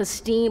from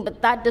pristine,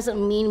 but that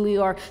doesn't mean we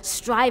are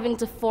striving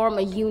to form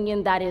a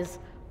union that is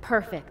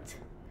perfect.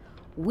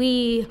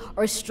 We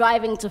are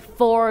striving to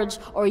forge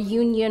our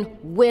union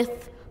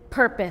with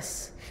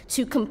purpose,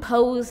 to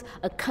compose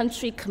a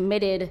country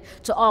committed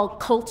to all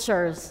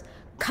cultures,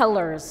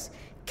 colors,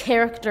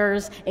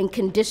 characters, and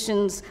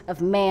conditions of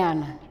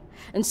man.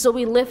 And so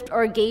we lift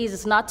our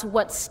gazes not to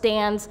what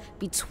stands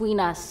between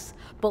us,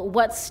 but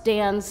what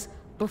stands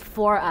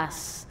before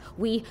us.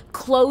 We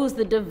close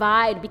the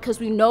divide because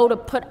we know to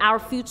put our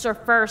future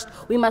first,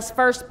 we must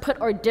first put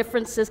our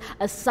differences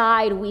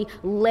aside. We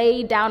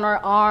lay down our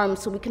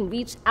arms so we can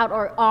reach out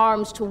our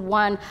arms to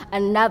one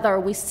another.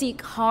 We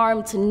seek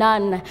harm to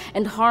none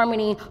and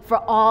harmony for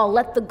all.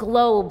 Let the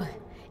globe,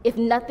 if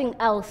nothing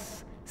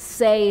else,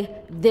 say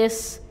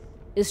this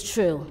is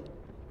true.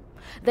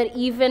 That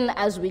even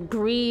as we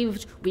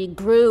grieved, we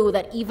grew.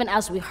 That even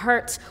as we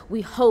hurt,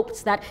 we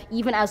hoped. That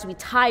even as we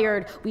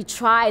tired, we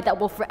tried. That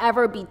we'll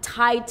forever be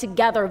tied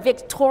together,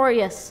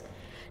 victorious.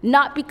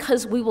 Not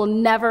because we will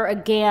never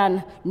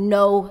again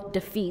know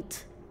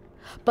defeat,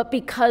 but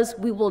because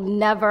we will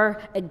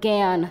never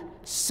again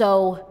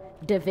sow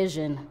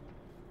division.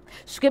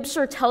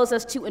 Scripture tells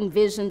us to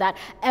envision that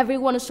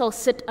everyone shall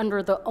sit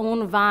under their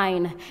own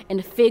vine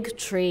and fig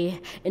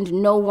tree, and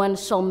no one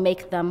shall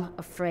make them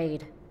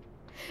afraid.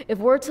 If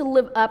we're to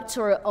live up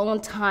to our own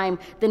time,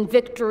 then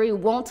victory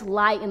won't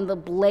lie in the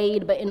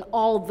blade, but in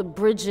all the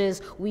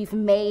bridges we've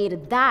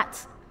made.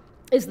 That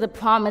is the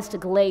promised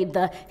glade,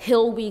 the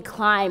hill we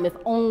climb if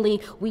only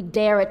we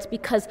dare it,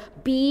 because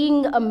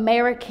being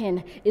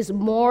American is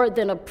more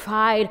than a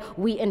pride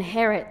we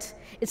inherit.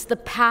 It's the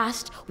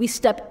past we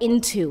step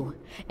into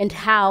and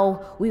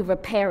how we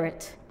repair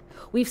it.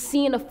 We've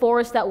seen a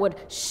force that would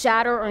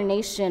shatter our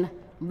nation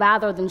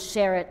rather than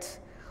share it,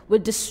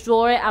 would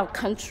destroy our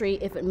country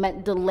if it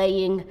meant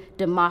delaying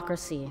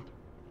democracy.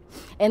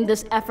 And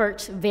this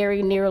effort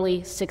very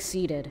nearly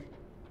succeeded.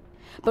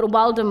 But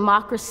while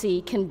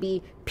democracy can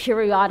be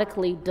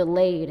periodically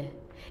delayed,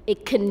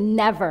 it can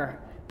never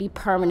be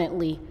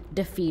permanently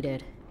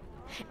defeated.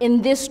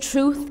 In this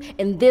truth,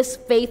 in this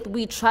faith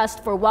we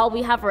trust, for while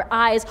we have our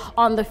eyes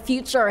on the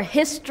future,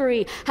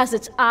 history has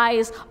its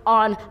eyes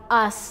on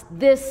us.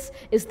 This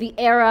is the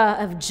era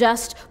of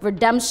just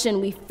redemption.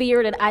 We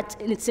feared it at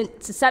its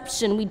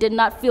inception. We did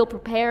not feel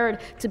prepared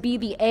to be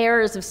the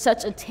heirs of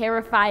such a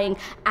terrifying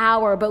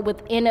hour, but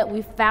within it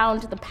we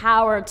found the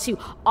power to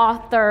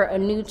author a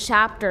new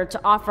chapter,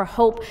 to offer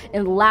hope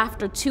and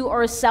laughter to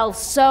ourselves.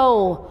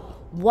 So,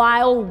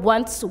 while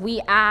once we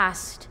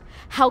asked,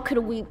 how could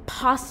we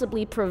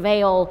possibly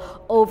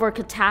prevail over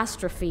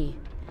catastrophe?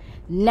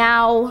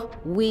 Now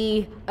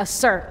we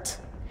assert,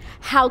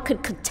 how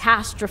could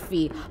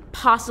catastrophe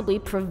possibly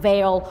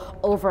prevail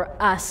over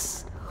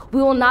us?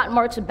 We will not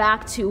march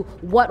back to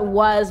what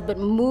was, but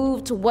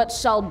move to what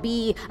shall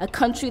be, a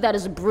country that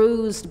is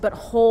bruised but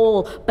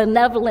whole,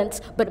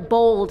 benevolent but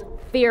bold,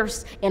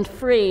 fierce and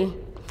free.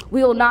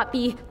 We will not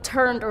be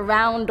turned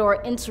around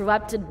or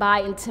interrupted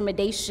by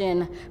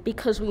intimidation,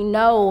 because we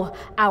know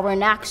our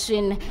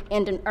inaction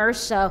and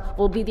inertia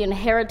will be the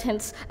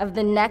inheritance of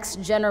the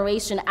next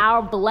generation.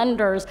 Our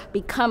blunders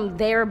become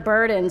their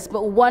burdens,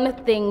 but one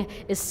thing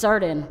is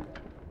certain.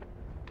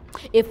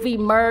 If we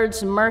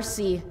merge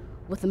mercy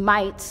with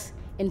might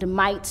and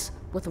might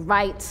with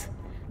right,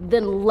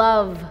 then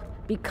love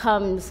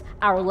becomes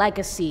our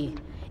legacy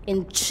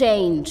and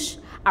change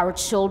our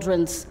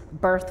children's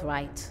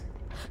birthright.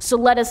 So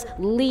let us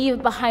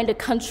leave behind a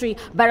country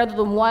better than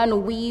the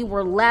one we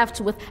were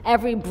left. With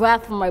every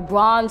breath from my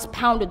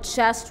bronze-pounded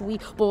chest, we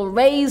will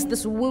raise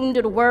this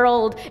wounded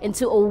world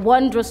into a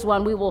wondrous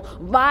one. We will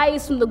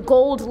rise from the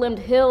gold-limbed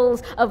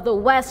hills of the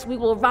west. We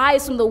will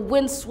rise from the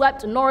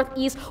wind-swept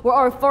northeast, where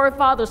our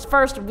forefathers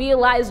first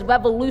realized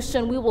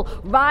revolution. We will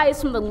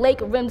rise from the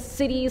lake-rimmed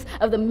cities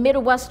of the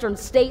Midwestern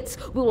states.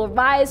 We will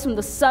rise from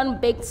the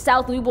sun-baked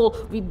south. We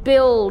will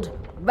rebuild,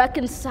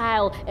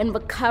 reconcile, and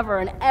recover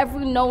in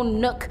every known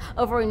nook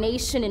of our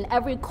nation, in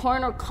every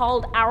corner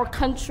called our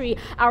country.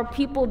 Our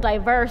people,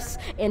 diverse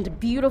and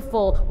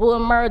beautiful, will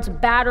emerge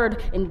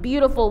battered and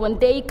beautiful. When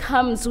day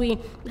comes, we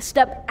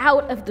step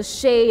out of the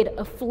shade,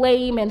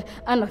 aflame and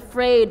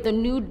unafraid. The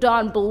new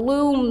dawn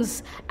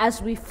blooms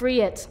as we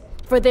free it.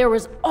 For there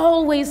is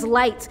always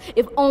light,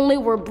 if only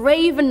we're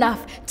brave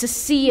enough to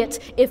see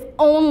it, if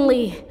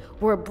only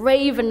we're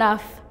brave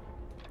enough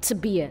to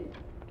be it.